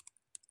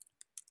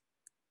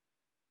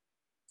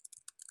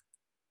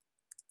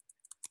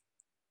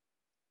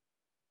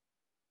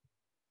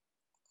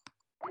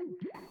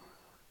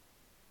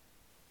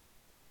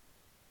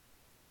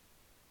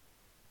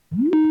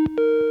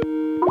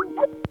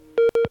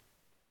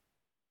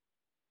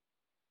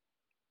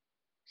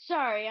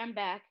 Sorry, I'm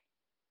back.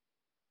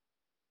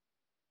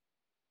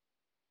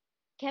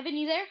 Kevin,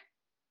 you there?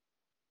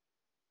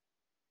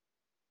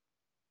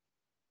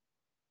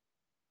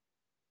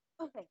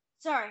 Okay,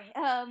 sorry.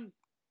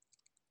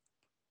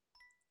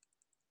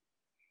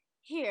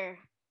 Here.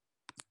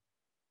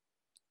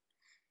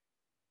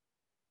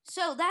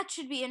 So that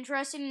should be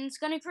interesting, and it's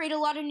going to create a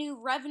lot of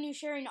new revenue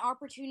sharing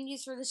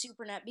opportunities for the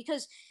SuperNet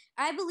because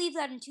I believe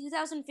that in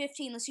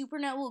 2015 the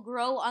SuperNet will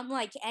grow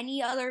unlike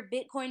any other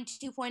Bitcoin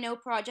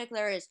 2.0 project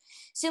there is,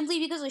 simply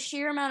because of the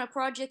sheer amount of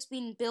projects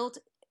being built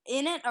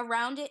in it,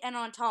 around it, and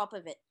on top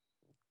of it.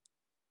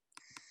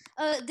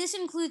 This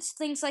includes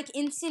things like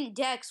Instant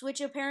Dex, which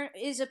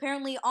is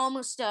apparently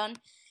almost done,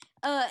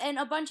 and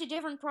a bunch of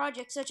different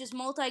projects such as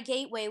Multi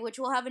Gateway, which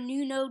will have a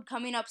new node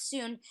coming up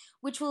soon,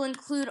 which will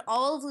include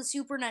all of the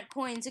SuperNet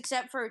coins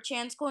except for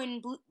Chance Coin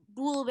and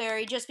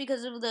Blueberry, just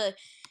because of the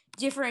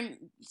different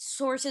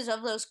sources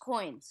of those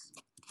coins.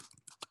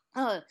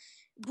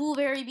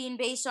 Blueberry being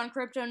based on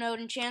CryptoNode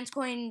and Chance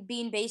Coin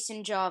being based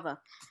in Java.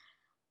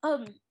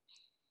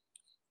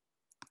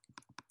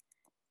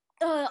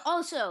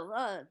 Also,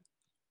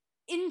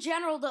 in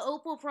general, the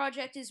Opal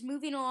project is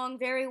moving along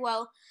very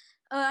well.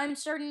 I'm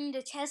starting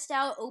to test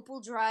out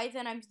Opal Drive,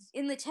 and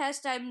in the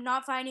test. I'm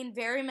not finding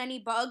very many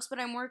bugs, but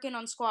I'm working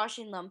on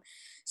squashing them.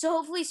 So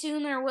hopefully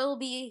soon there will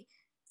be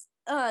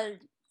a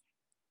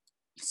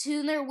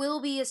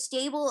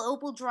stable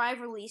Opal Drive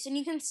release, and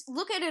you can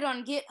look at it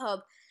on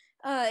GitHub.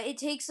 It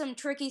takes some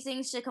tricky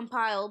things to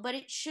compile, but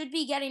it should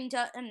be getting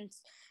done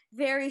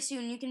very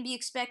soon. You can be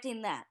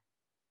expecting that.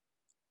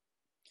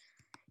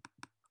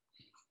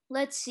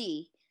 Let's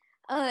see.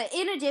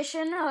 In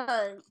addition,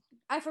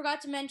 I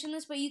forgot to mention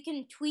this, but you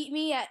can tweet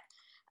me at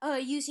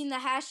using the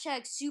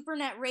hashtag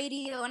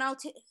SuperNetRadio, and I'll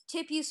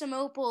tip you some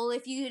Opal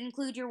if you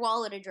include your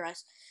wallet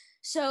address.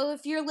 So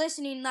if you're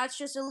listening, that's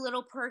just a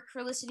little perk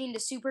for listening to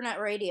SuperNet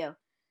Radio.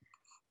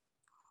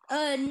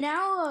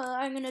 Now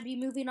I'm going to be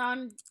moving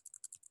on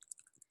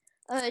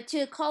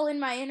to call in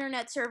my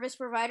internet service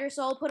provider,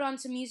 so I'll put on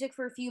some music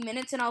for a few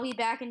minutes, and I'll be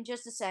back in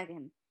just a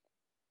second.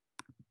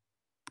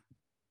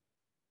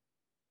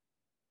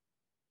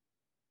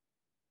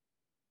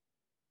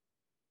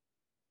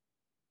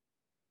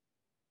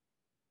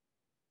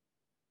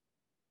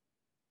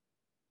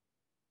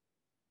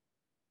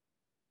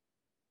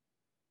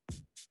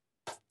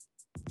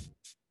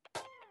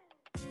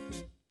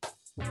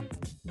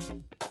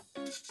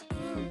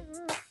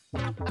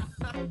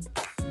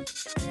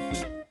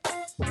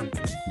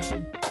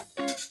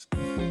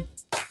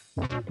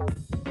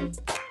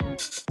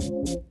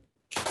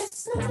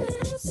 It's not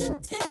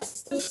innocent,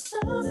 it's the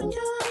southern.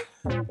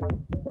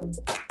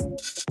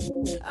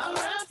 I'll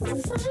wrap the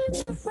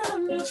flames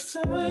around your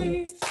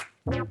face.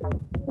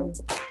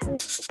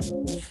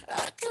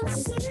 I can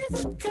see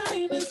the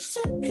kind of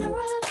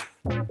cigarette.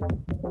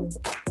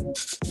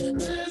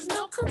 There's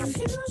no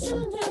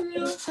confusion in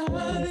your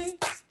eyes.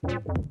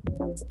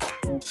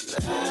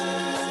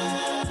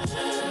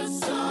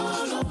 Let's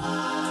all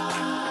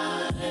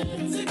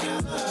align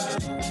together.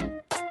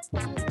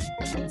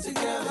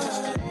 Together.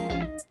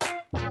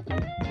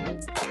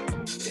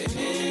 It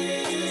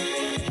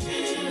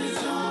is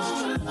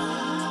all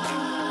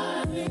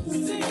alive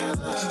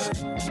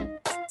together.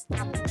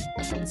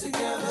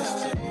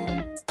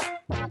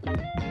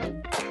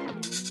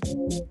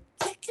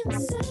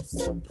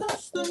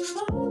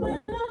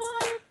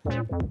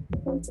 But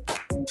it's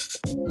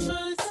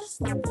just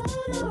the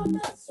battle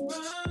that's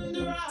run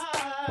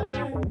dry.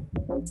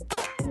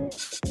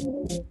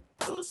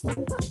 Who's the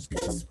push?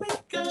 'Cause we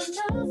got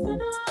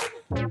nothing on.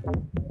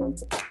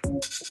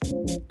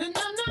 And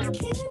I'm not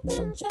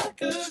keeping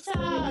track of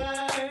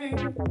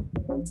time.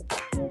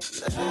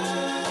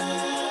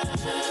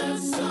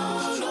 Let's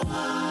all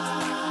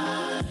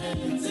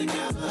align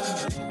together,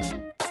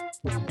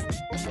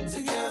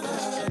 together.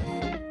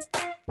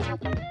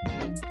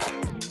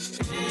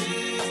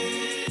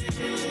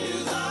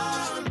 Here's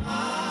our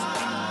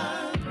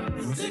mind.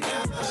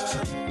 Together,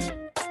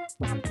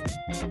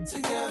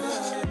 together,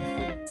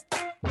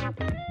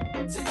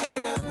 together, together,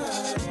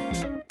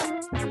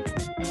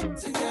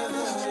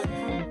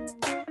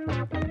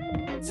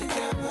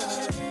 together.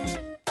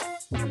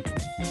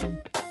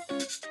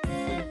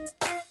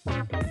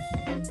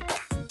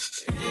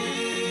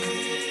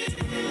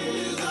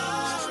 Here's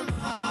our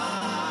mind.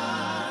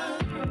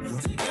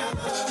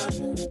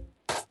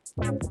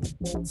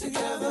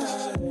 Together,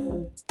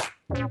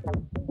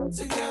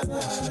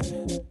 together, together,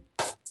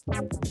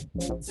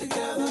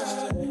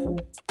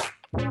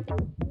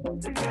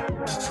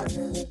 together.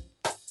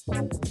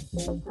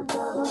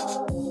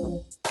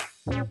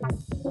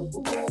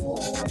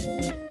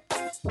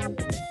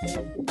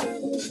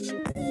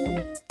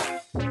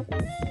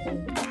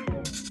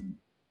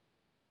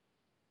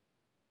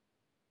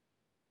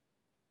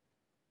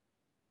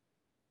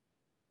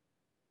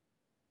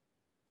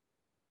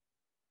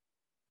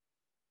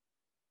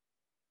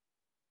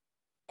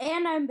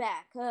 And I'm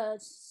back.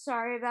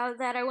 Sorry about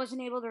that. I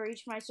wasn't able to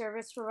reach my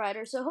service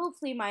provider, so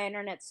hopefully my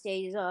internet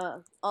stays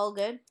all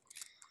good.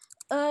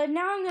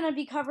 Now I'm going to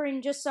be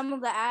covering just some of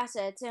the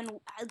assets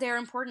and their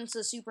importance to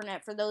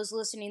SuperNet for those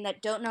listening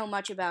that don't know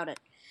much about it.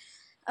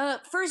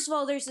 First of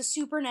all, there's the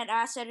SuperNet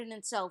asset in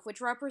itself, which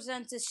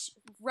represents a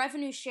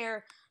revenue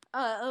share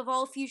of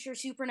all future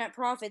SuperNet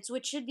profits,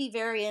 which should be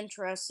very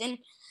interesting.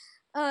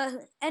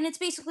 And it's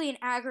basically an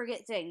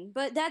aggregate thing,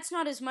 but that's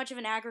not as much of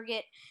an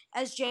aggregate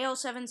as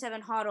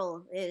JL77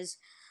 HODL is.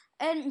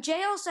 And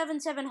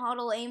JL77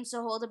 HODL aims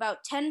to hold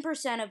about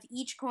 10% of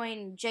each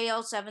coin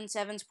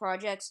JL77's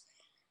projects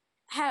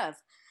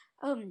have.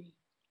 Um,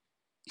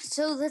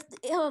 so the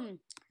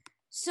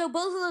so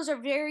both of those are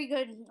very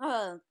good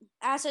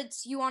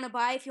assets you want to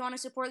buy if you want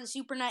to support the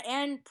SuperNet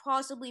and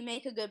possibly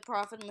make a good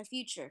profit in the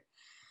future.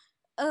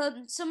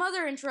 Some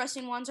other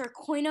interesting ones are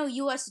Coino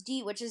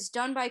USD, which is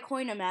done by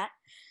Coinomat,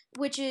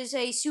 which is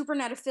a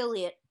SuperNet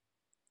affiliate.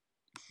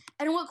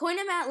 And what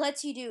Coinomat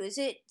lets you do is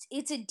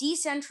it's a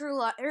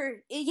decentralized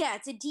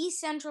it's a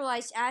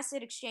decentralized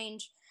asset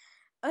exchange.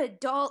 And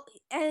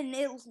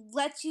it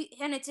lets you,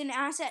 and it's an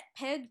asset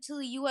pegged to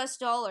the U.S.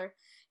 dollar,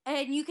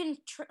 and you can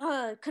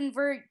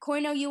convert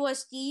Coino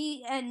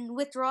USD and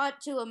withdraw it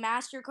to a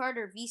Mastercard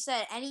or Visa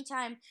at any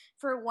time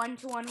for a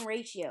 1-to-1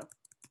 ratio.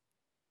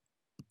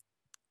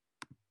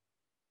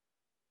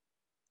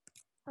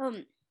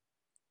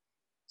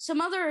 Some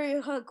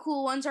other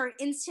cool ones are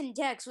Instant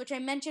Dex, which I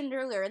mentioned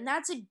earlier, and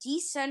that's a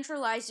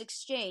decentralized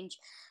exchange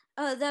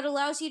that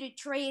allows you to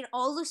trade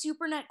all the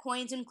SuperNet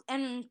coins and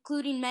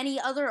including many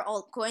other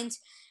altcoins,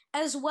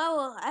 as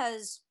well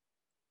as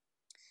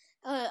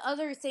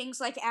other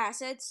things like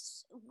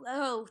assets,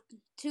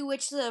 to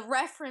which the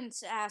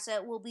reference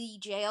asset will be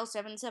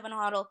JL77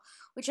 HODL,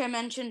 which I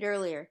mentioned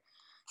earlier.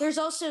 There's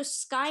also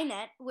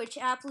Skynet, which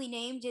aptly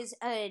named is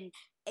a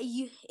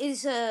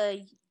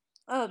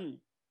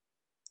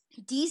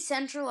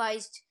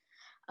decentralized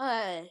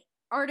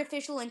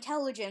artificial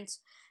intelligence,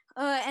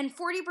 and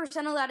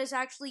 40% of that is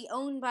actually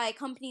owned by a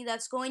company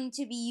that's going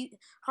to be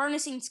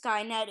harnessing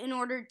Skynet in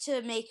order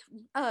to make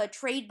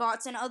trade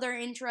bots and other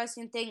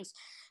interesting things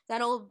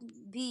that'll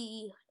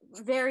be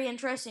very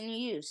interesting to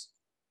use.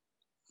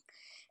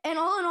 And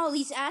all in all,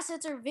 these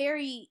assets are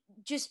very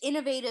just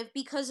innovative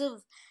because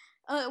of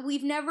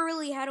we've never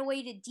really had a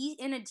way to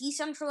in a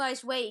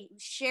decentralized way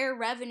share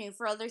revenue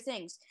for other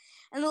things.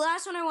 And the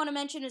last one I want to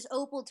mention is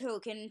Opal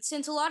token.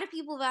 Since a lot of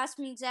people have asked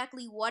me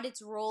exactly what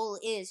its role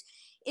is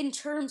in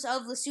terms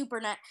of the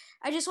SuperNet,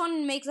 I just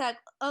wanted to make that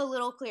a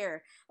little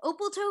clearer.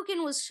 Opal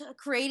token was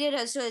created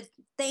as a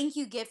thank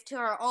you gift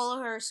to all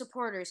of our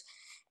supporters.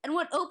 And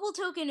what Opal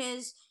token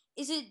is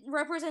it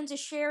represents a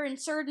share in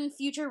certain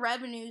future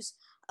revenues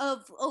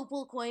of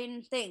Opal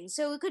coin things.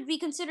 So it could be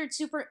considered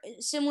super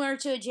similar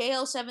to a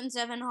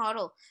JL77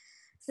 HODL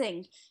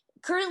thing.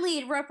 Currently,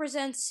 it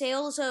represents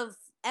sales of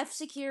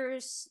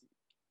F-Secure's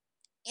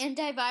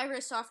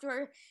antivirus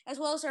software as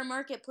well as our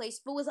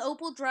marketplace, but with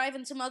Opal Drive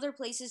and some other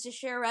places to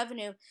share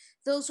revenue,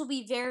 those will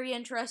be very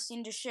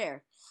interesting to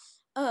share.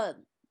 And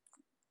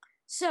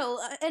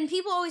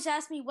people always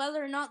ask me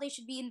whether or not they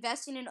should be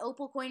investing in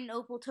Opal coin and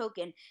Opal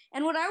token.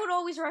 And what I would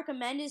always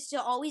recommend is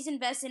to always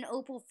invest in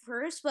Opal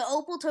first, but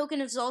Opal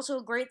token is also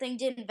a great thing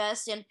to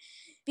invest in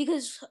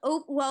because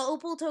while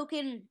Opal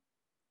token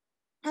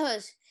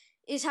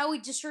is how we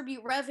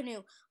distribute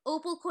revenue,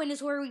 Opal coin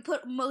is where we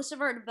put most of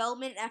our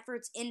development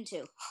efforts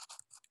into.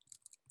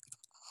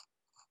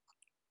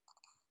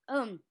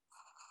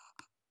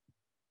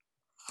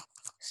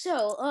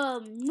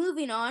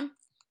 Moving on.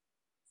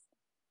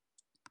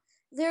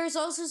 There's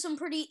also some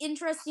pretty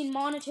interesting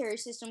monetary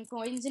system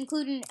coins,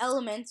 including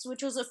Elements,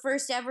 which was the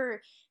first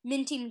ever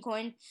minting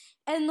coin.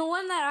 And the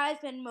one that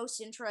I've been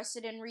most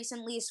interested in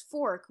recently is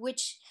Fork,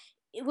 which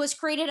was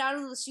created out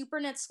of the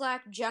SuperNet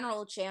Slack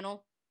general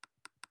channel.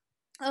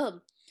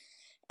 Um,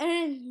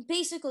 and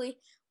basically,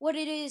 what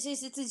it is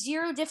it's a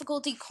zero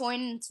difficulty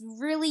coin. And it's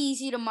really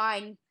easy to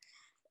mine,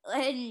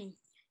 and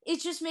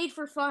it's just made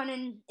for fun,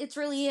 and it's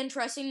really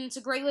interesting. It's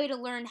a great way to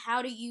learn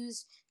how to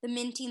use the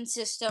minting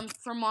system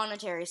for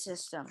monetary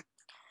system.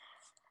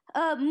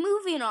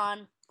 Moving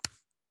on.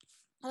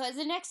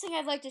 The next thing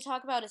I'd like to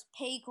talk about is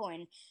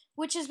Paycoin,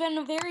 which has been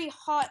a very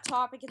hot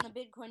topic in the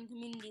Bitcoin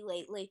community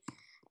lately.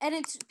 And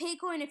it's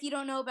Paycoin, if you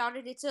don't know about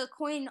it, it's a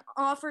coin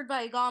offered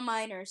by GA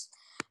miners.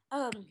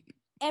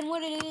 And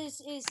what it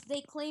is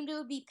they claimed it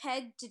would be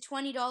pegged to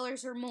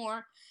 $20 or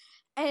more.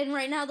 And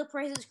right now the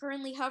price is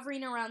currently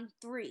hovering around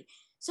 3.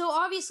 So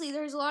obviously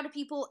there's a lot of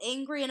people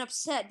angry and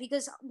upset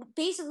because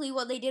basically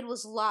what they did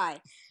was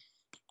lie.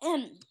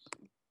 And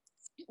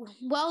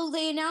well,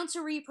 they announced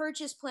a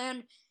repurchase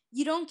plan.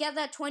 You don't get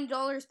that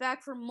 $20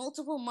 back for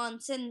multiple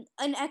months, and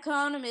an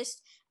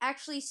economist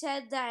actually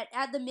said that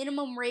at the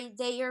minimum rate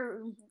they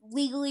are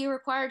legally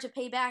required to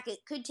pay back, it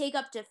could take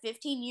up to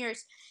 15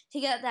 years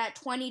to get that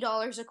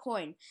 $20 a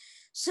coin.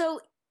 So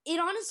it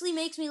honestly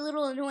makes me a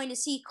little annoyed to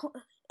see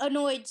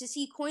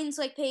coins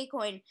like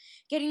Paycoin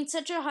getting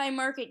such a high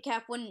market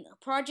cap um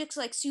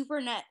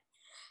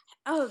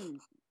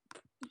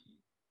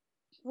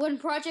when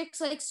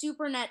projects like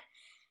Supernet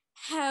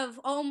have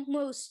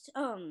almost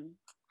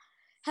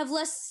have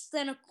less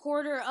than a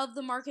quarter of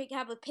the market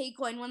cap of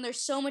Paycoin when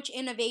there's so much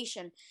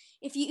innovation.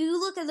 If you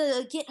look at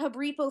the GitHub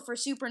repo for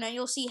Supernet,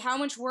 you'll see how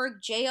much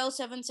work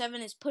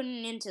JL77 is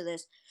putting into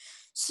this.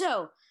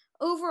 So,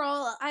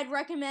 overall, I'd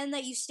recommend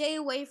that you stay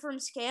away from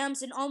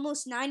scams in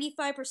almost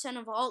 95%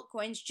 of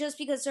altcoins just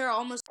because they're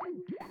almost.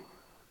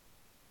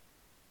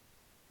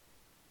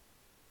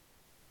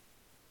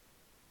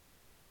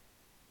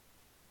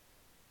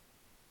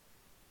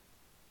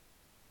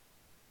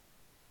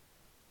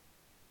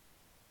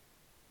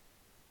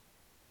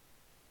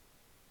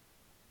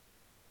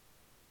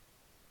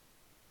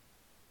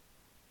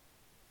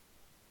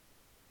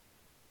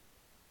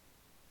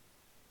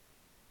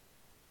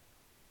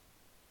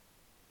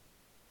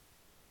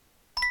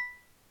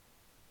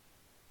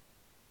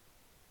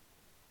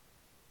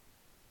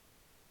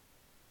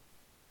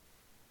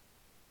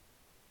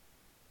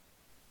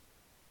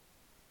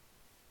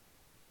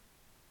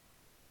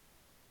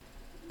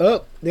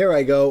 Oh, there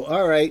I go.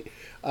 All right.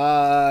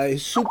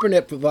 His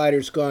SuperNet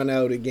provider's gone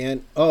out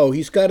again. Oh,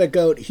 he's got to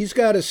go. He's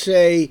got to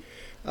say,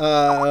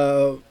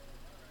 all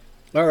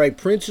right,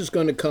 Prince is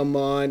going to come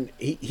on.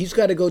 He's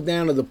got to go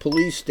down to the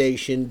police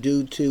station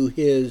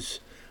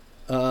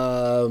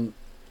um,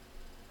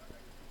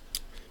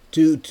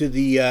 due to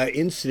the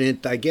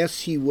incident. I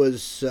guess he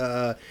was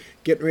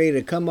getting ready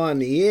to come on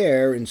the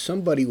air, and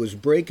somebody was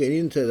breaking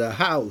into the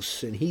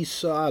house, and he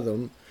saw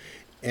them,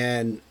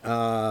 and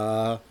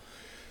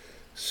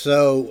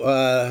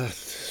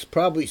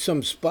probably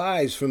some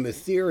spies from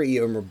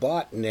Ethereum or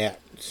botnet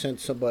sent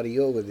somebody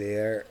over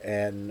there,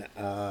 and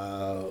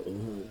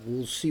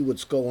we'll see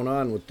what's going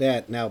on with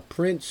that. Now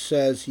Prince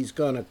says he's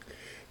going to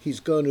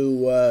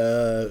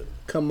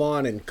come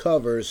on and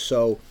cover.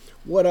 So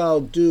what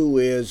I'll do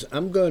is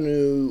I'm going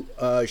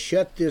to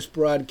shut this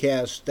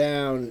broadcast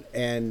down,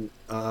 and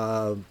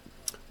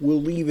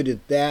we'll leave it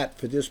at that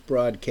for this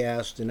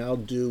broadcast, and I'll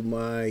do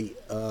my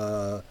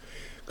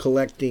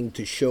collecting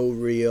to show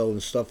reel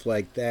and stuff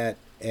like that,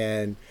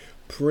 and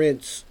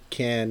Prince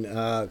can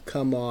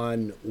come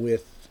on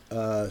with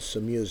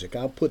some music.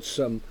 I'll put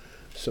some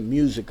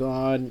music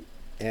on,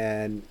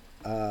 and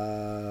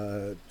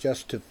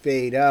just to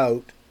fade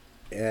out,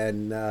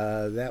 and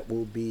that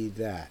will be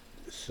that.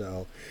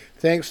 So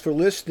thanks for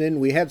listening.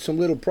 We had some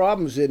little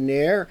problems in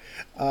there.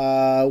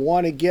 I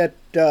want to get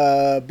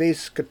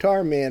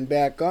Bassguitarman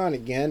back on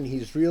again.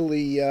 He's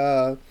really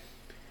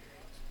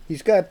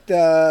he's got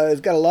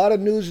a lot of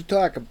news to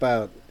talk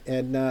about,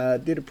 and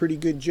did a pretty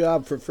good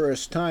job for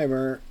first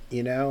timer.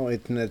 And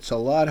it's a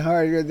lot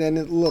harder than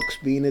it looks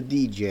being a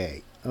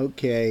DJ.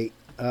 Okay,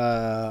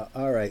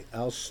 all right,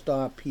 I'll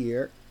stop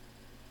here.